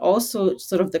aspect, but also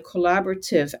sort of the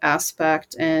collaborative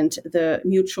aspect and the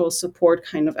mutual support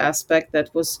kind of aspect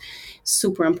that was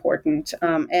super important.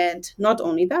 And not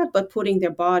only that, but putting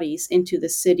their bodies into the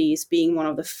cities, being one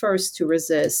of the first to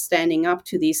resist, standing up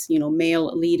to these,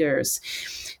 male leaders.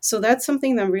 So that's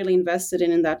something that I'm really invested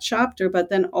in that chapter, but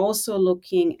then also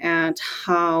looking at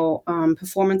how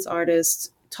performance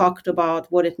artists talked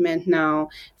about what it meant now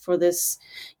for this.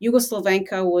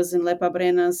 Yugoslavenka was, in Lepa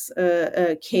Brena's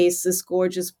case, this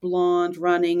gorgeous blonde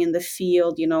running in the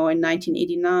field, in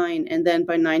 1989. And then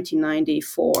by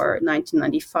 1994,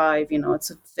 1995, it's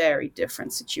a very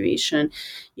different situation.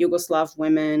 Yugoslav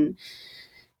women,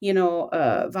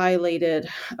 violated,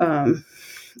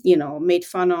 made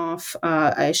fun of.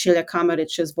 Shelia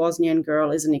Kamaric's Bosnian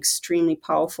Girl is an extremely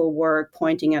powerful work,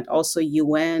 pointing at also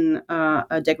UN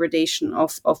degradation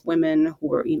of women who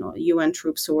were, UN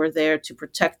troops who were there to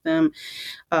protect them,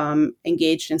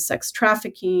 engaged in sex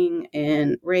trafficking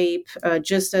and rape,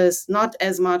 just as not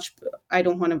as much. I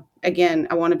want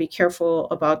to be careful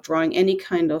about drawing any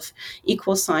kind of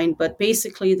equal sign, but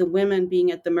basically the women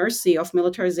being at the mercy of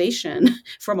militarization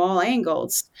from all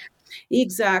angles.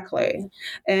 Exactly.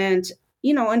 And,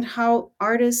 and how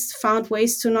artists found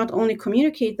ways to not only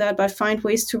communicate that, but find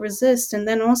ways to resist. And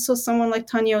then also someone like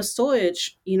Tanja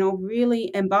Ostojic,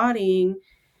 really embodying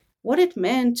what it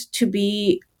meant to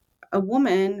be a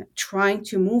woman trying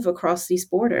to move across these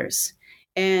borders,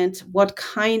 and what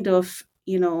kind of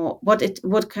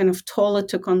what kind of toll it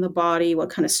took on the body, what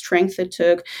kind of strength it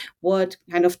took, what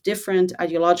kind of different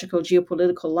ideological,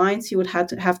 geopolitical lines you would have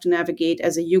to navigate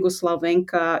as a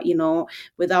Yugoslavenka,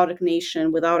 without a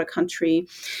nation, without a country.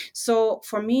 So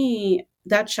for me,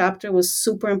 that chapter was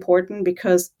super important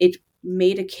because it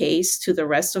made a case to the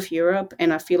rest of Europe,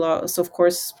 and I feel also, of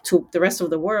course, to the rest of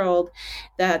the world,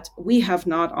 that we have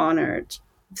not honored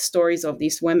stories of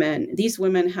these women. These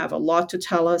women have a lot to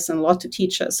tell us and a lot to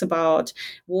teach us about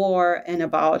war and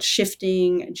about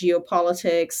shifting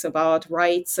geopolitics, about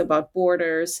rights, about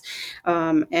borders.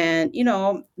 And,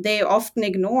 they often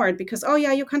ignored because, oh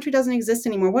yeah, your country doesn't exist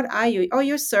anymore. What are you? Oh,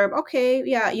 you're Serb. Okay.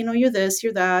 Yeah. You're this,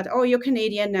 you're that. Oh, you're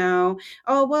Canadian now.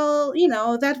 Oh, well,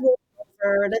 that war.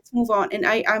 whatever, let's move on. And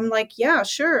I'm like, yeah,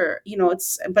 sure.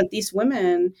 But these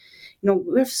women,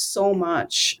 we have so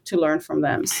much to learn from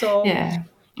them. So Yeah.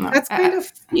 No, that's kind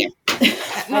of, yeah.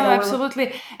 no,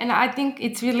 absolutely. And I think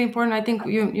it's really important. I think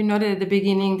you noted at the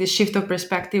beginning the shift of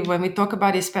perspective when we talk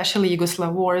about especially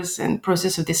Yugoslav wars and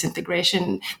process of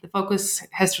disintegration. The focus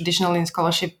has traditionally in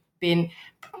scholarship been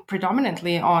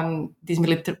predominantly on this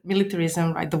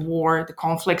militarism, right? The war, the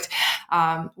conflict,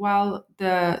 while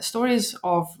the stories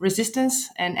of resistance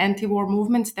and anti-war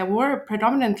movements that were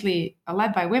predominantly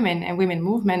led by women and women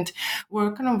movement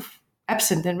were kind of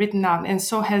absent and written out, and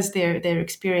so has their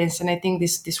experience. And I think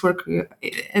this work,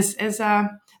 as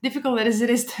difficult as it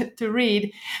is to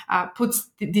read, puts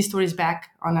these stories back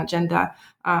on agenda,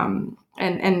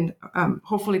 and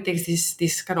hopefully takes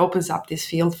this kind of opens up this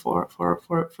field for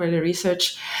further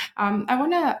research. I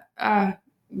want to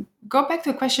go back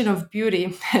to the question of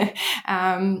beauty,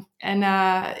 and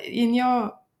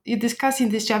you discuss in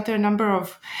this chapter a number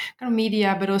of kind of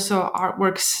media, but also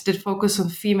artworks that focus on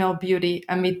female beauty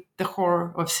amid the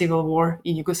horror of civil war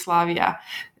in Yugoslavia.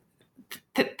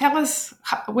 Tell us,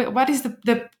 what is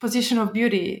the position of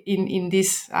beauty in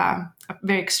this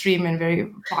very extreme and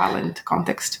very violent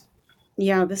context?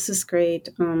 Yeah, this is great.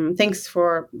 Thanks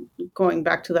for going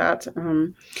back to that.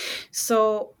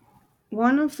 So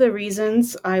one of the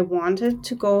reasons I wanted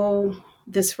to go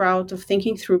this route of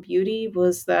thinking through beauty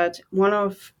was that one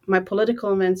of my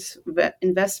political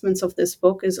investments of this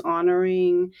book is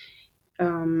honoring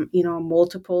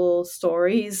multiple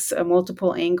stories,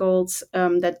 multiple angles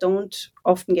that don't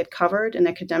often get covered in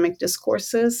academic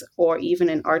discourses or even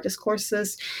in art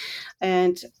discourses.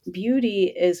 And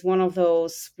beauty is one of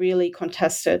those really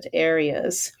contested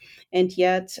areas. And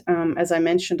yet, as I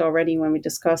mentioned already when we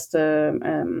discussed the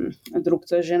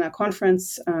Drukta Žena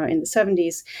conference in the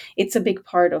 70s, it's a big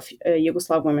part of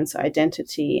Yugoslav women's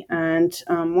identity. And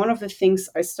one of the things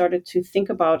I started to think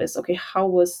about is, okay, how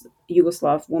was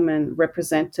Yugoslav woman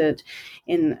represented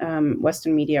in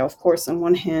Western media? Of course, on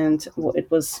one hand, it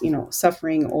was,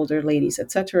 suffering older ladies,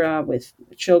 etc., with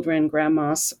children,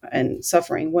 grandmas, and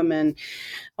suffering women.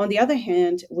 On the other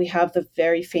hand, we have the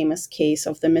very famous case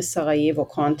of the Miss Sarajevo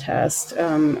contest,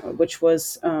 which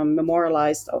was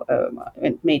memorialized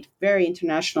and made very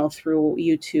international through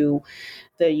U2,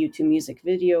 the U2 music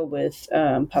video with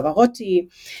Pavarotti.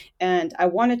 And I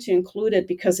wanted to include it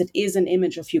because it is an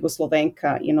image of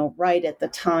Yugoslavenka, right at the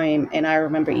time. And I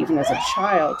remember even as a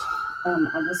child, I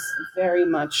was very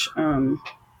much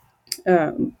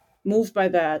moved by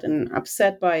that and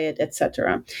upset by it,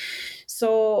 etc.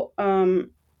 So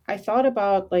I thought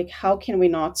about, how can we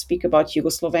not speak about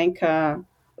Yugoslavenka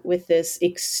with this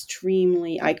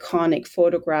extremely iconic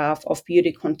photograph of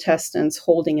beauty contestants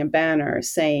holding a banner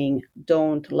saying,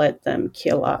 "Don't let them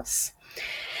kill us."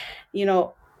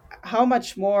 How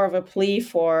much more of a plea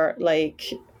for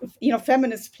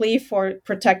feminist plea for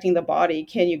protecting the body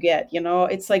can you get?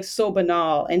 It's so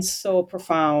banal and so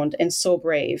profound and so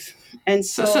brave. And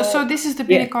so this is the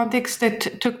beauty context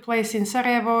that took place in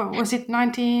Sarajevo. Was it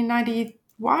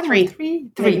 1991 or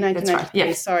three? That's right.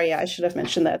 Yeah. Sorry, I should have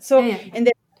mentioned that. So, and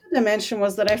the dimension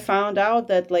was that I found out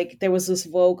that there was this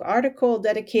Vogue article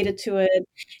dedicated to it,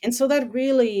 and so that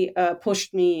really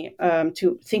pushed me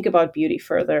to think about beauty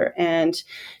further and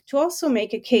to also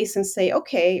make a case and say,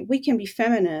 okay, we can be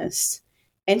feminists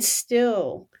and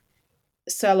still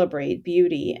celebrate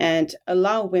beauty and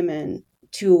allow women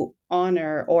to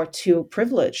honor or to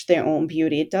privilege their own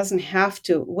beauty. It doesn't have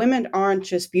to. Women aren't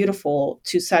just beautiful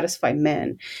to satisfy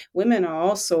men. Women are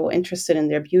also interested in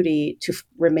their beauty to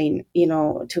remain,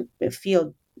 to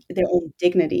feel their own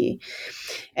dignity.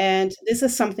 And this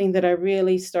is something that I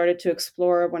really started to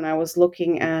explore when I was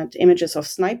looking at images of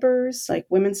snipers, like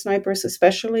women snipers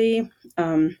especially,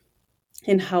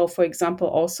 and how, for example,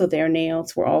 also their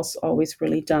nails were also always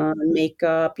really done, and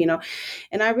makeup,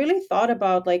 and I really thought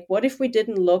about what if we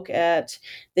didn't look at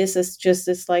this as just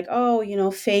this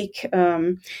fake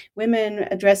women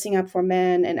dressing up for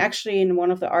men. And actually in one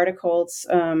of the articles,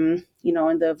 in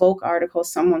the Vogue article,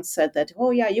 someone said that, oh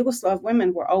yeah, Yugoslav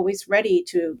women were always ready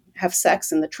to have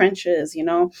sex in the trenches, and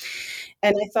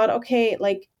I thought, okay,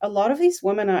 a lot of these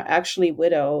women are actually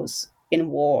widows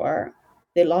in war.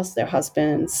 They lost their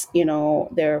husbands,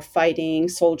 they're fighting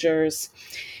soldiers.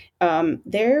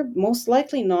 They're most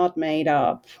likely not made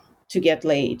up to get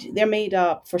laid. They're made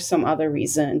up for some other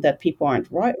reason that people aren't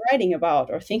writing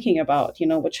about or thinking about,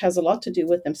 which has a lot to do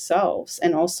with themselves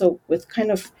and also with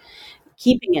kind of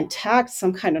keeping intact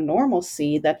some kind of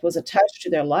normalcy that was attached to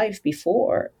their life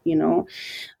before,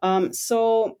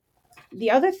 So the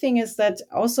other thing is that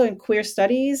also in queer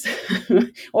studies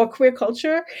or queer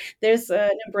culture, there's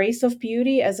an embrace of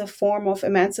beauty as a form of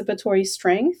emancipatory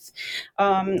strength,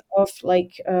 of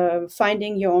like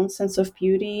finding your own sense of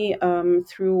beauty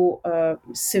through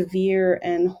severe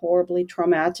and horribly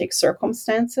traumatic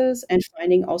circumstances, and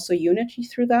finding also unity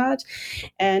through that.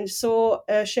 And so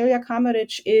Celia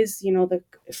Kamaric is, the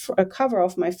cover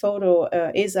of my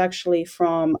photo is actually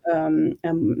from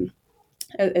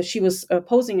she was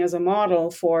posing as a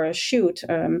model for a shoot,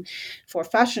 for a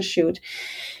fashion shoot.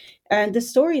 And the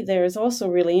story there is also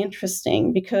really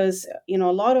interesting because, a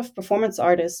lot of performance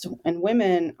artists and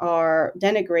women are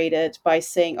denigrated by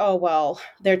saying, oh, well,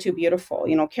 they're too beautiful.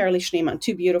 Carolee Schneemann,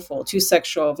 too beautiful, too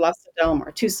sexual. Vlasta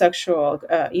Delmar, too sexual.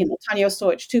 Tanja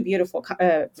Ostojic, too beautiful.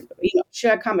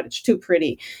 Celia Kamaric, too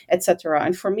pretty, etc.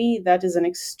 And for me, that is an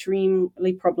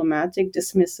extremely problematic,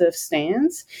 dismissive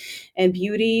stance. And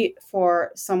beauty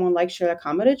for someone like Celia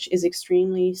Kamaric is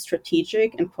extremely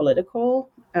strategic and political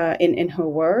in her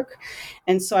work.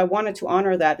 And so I wanted to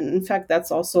honor that. And in fact, that's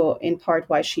also in part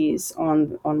why she's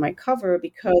on my cover,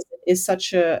 because it is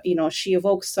such a, she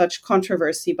evokes such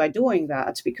controversy by doing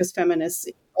that, because feminists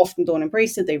often don't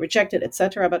embrace it, they reject it,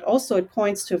 etc. But also it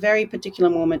points to a very particular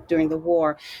moment during the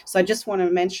war. So I just want to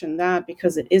mention that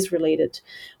because it is related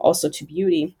also to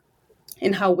beauty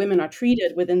and how women are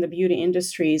treated within the beauty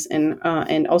industries, and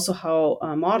also how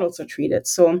models are treated.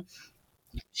 So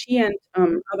she and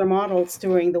other models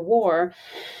during the war,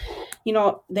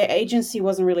 their agency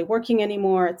wasn't really working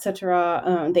anymore,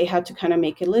 etc. They had to kind of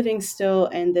make a living still.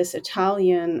 And this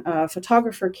Italian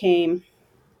photographer came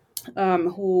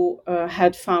who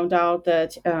had found out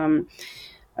that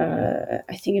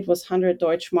I think it was 100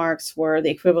 Deutschmarks were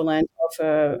the equivalent of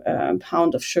a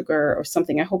pound of sugar or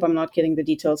something. I hope I'm not getting the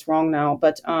details wrong now.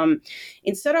 But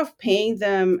instead of paying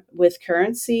them with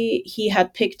currency, he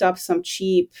had picked up some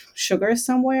cheap sugar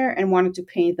somewhere and wanted to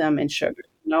pay them in sugar,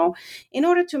 in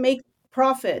order to make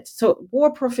profit. So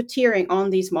war profiteering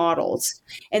on these models.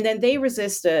 And then they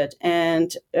resisted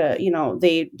and,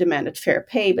 they demanded fair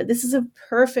pay. But this is a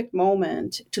perfect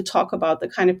moment to talk about the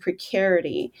kind of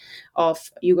precarity of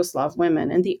Yugoslav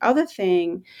women. And the other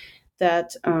thing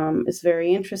that is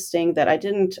very interesting that I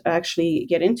didn't actually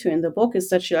get into in the book is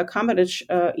that Celia Kamaric,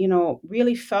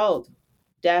 really felt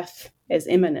death as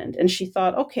imminent. And she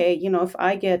thought, okay, if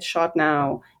I get shot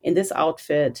now in this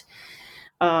outfit,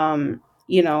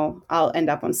 I'll end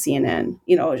up on CNN,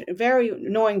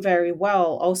 knowing very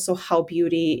well also how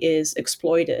beauty is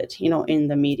exploited, in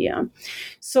the media.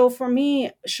 So for me,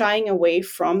 shying away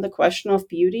from the question of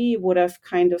beauty would have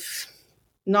kind of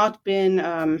not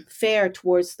been fair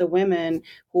towards the women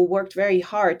who worked very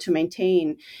hard to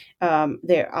maintain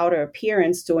their outer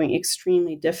appearance during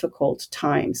extremely difficult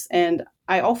times. And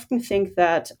I often think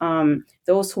that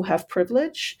those who have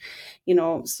privilege,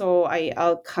 so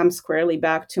I'll come squarely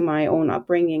back to my own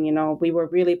upbringing. We were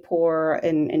really poor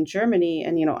in Germany,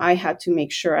 and, I had to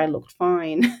make sure I looked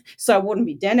fine so I wouldn't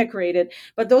be denigrated.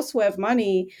 But those who have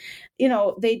money,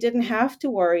 they didn't have to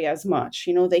worry as much.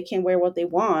 They can wear what they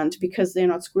want because they're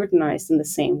not scrutinized in the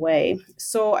same way.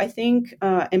 So I think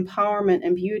empowerment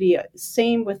and beauty,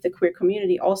 same with the queer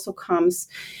community, also comes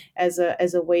as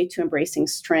a way to embracing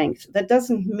strength. That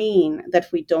doesn't mean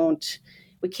that we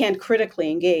can't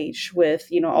critically engage with,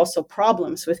 also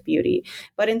problems with beauty.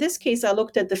 But in this case, I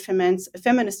looked at the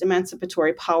feminist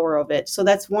emancipatory power of it. So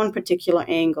that's one particular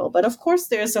angle. But of course,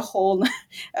 there's a whole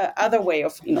other way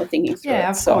of, thinking through it.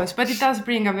 Yeah, of course. But it does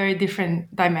bring a very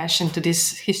different dimension to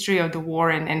this history of the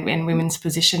war and women's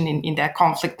position in that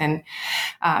conflict. And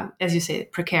as you say,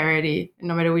 precarity,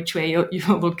 no matter which way you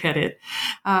look at it.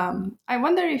 I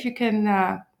wonder if you can,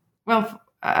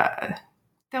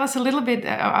 tell us a little bit.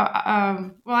 I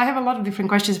have a lot of different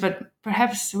questions, but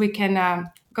perhaps we can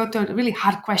go to a really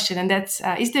hard question, and that's,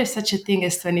 is there such a thing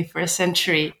as 21st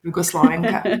century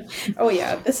Yugoslavenka? Oh,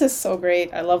 yeah, this is so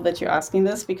great. I love that you're asking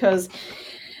this because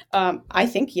I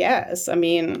think yes. I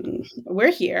mean,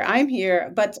 we're here. I'm here.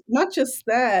 But not just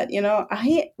that,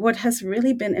 what has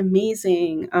really been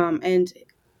amazing, and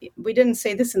we didn't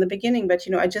say this in the beginning, but,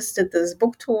 I just did this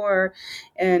book tour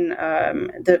in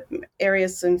the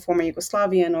areas in former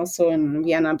Yugoslavia and also in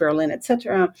Vienna, Berlin,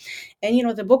 etc.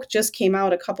 And, the book just came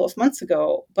out a couple of months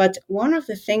ago. But one of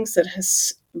the things that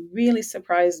has really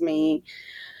surprised me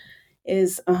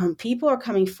is people are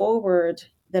coming forward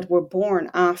that were born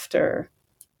after,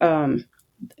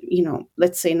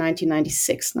 let's say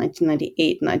 1996,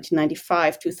 1998,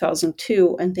 1995,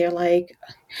 2002. And they're like,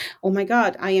 oh my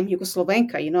God, I am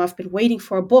Yugoslovenka. I've been waiting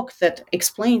for a book that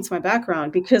explains my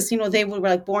background, because, they were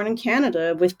like born in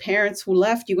Canada with parents who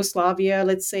left Yugoslavia,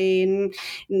 let's say in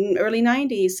early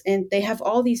 90s. And they have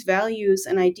all these values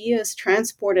and ideas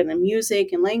transported in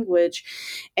music and language,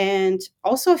 and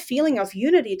also a feeling of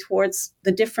unity towards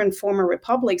the different former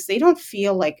republics. They don't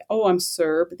feel like, oh, I'm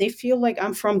Serb. They feel like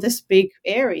I'm from this big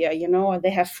area, and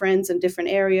they have friends in different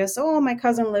areas. Oh, my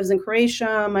cousin lives in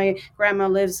Croatia. My grandma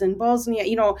lives in Bosnia.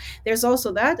 There's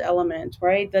also that element,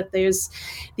 right? That there's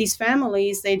these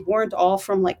families, they weren't all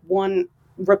from like one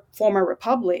former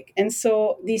republic. And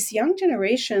so these young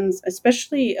generations,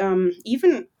 especially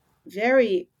even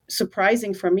very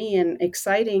surprising for me and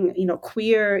exciting,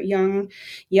 queer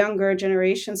younger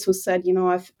generations who said,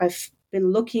 I've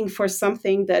been looking for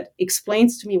something that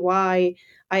explains to me why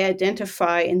I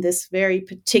identify in this very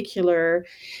particular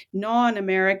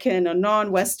non-American or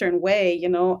non-Western way,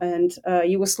 and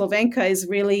Yugoslovenka is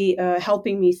really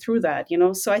helping me through that,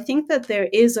 So I think that there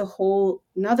is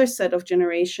another set of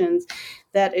generations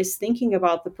that is thinking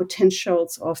about the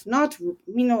potentials of not,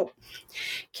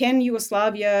 can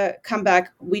Yugoslavia come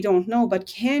back? We don't know, but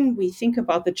can we think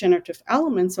about the generative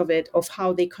elements of it, of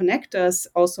how they connect us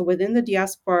also within the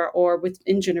diaspora or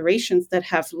within generations that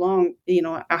have long,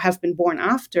 have been born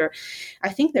after? I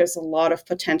think there's a lot of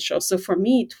potential. So for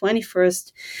me,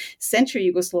 21st century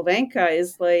Yugoslovenka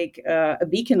is like a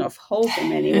beacon of hope in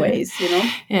many ways,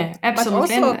 Yeah,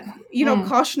 absolutely. But also,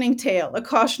 cautioning tale,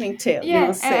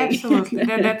 Yeah, absolutely.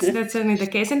 That's certainly the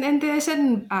case. And there are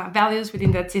certain values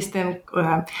within that system,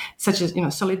 such as,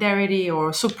 solidarity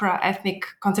or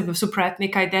concept of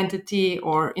supra-ethnic identity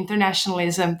or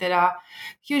internationalism, that are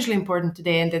hugely important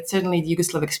today, and that certainly the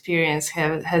Yugoslav experience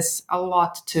has a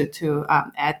lot to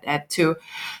add to.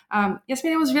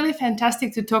 Yasmina, it was really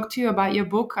fantastic to talk to you about your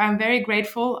book. I'm very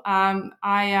grateful.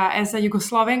 As a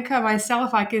Yugoslavenka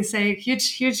myself, I can say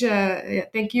huge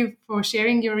thank you for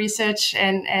sharing your research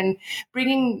and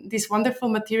bringing this wonderful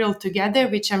material together,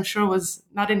 which I'm sure was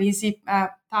not an easy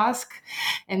task,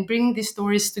 and bringing these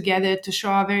stories together to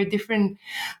show a very different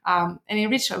and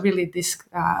enrich really this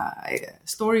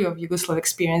story of Yugoslav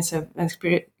experience of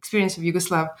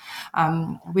Yugoslav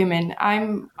women.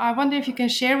 I wonder if you can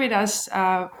share with us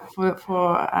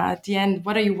for the end,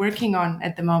 what are you working on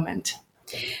at the moment?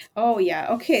 Oh, yeah.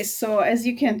 Okay. So as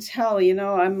you can tell,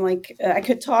 I'm like, I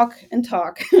could talk and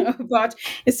talk about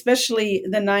especially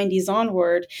the 90s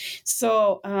onward.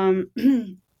 So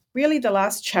really the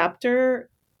last chapter,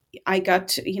 I got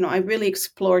to, I really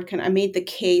explored, I made the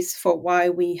case for why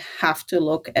we have to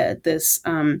look at this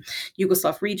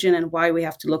Yugoslav region and why we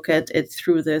have to look at it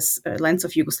through this lens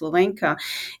of Yugoslavenka.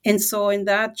 And so in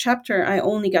that chapter, I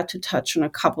only got to touch on a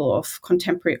couple of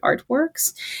contemporary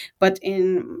artworks, but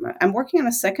I'm working on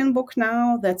a second book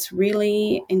now that's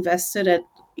really invested at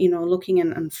looking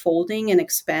and unfolding and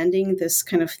expanding this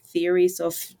kind of theories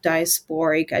of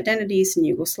diasporic identities in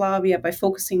Yugoslavia by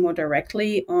focusing more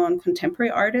directly on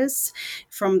contemporary artists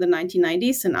from the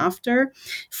 1990s and after,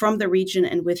 from the region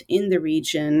and within the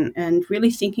region, and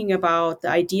really thinking about the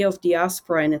idea of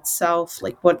diaspora in itself,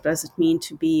 like what does it mean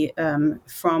to be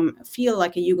feel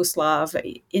like a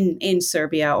Yugoslav in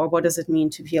Serbia, or what does it mean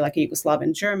to feel like a Yugoslav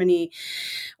in Germany,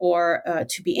 or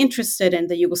to be interested in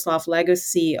the Yugoslav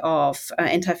legacy of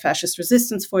anti-fascist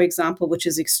resistance, for example, which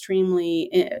is extremely,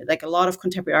 like a lot of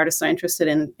contemporary artists are interested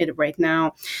in it right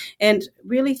now. And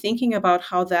really thinking about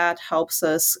how that helps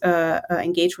us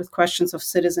engage with questions of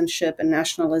citizenship and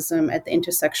nationalism at the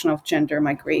intersection of gender,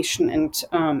 migration,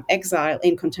 and exile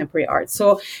in contemporary art.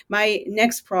 So my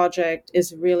next project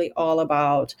is really all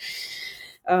about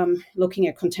looking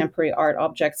at contemporary art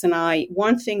objects. And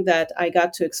one thing that I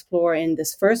got to explore in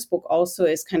this first book also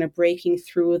is kind of breaking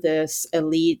through this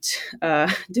elite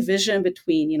division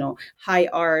between, high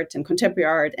art and contemporary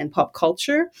art and pop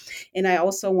culture. And I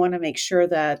also want to make sure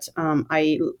that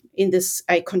I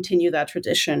continue that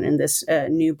tradition in this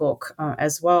new book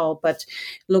as well. But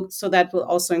so that will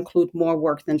also include more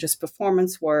work than just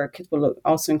performance work. It will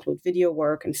also include video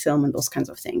work and film and those kinds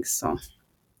of things. So.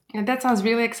 Yeah, that sounds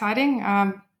really exciting.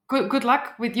 Good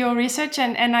luck with your research,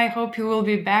 and I hope you will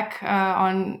be back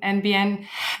on NBN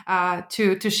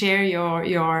to share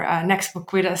your next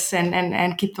book with us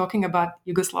and keep talking about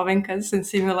Yugoslavenkas and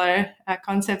similar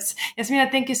concepts. Yasmina,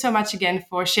 thank you so much again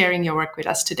for sharing your work with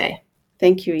us today.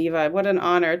 Thank you, Eva. What an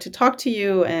honor to talk to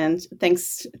you, and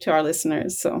thanks to our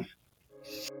listeners. So.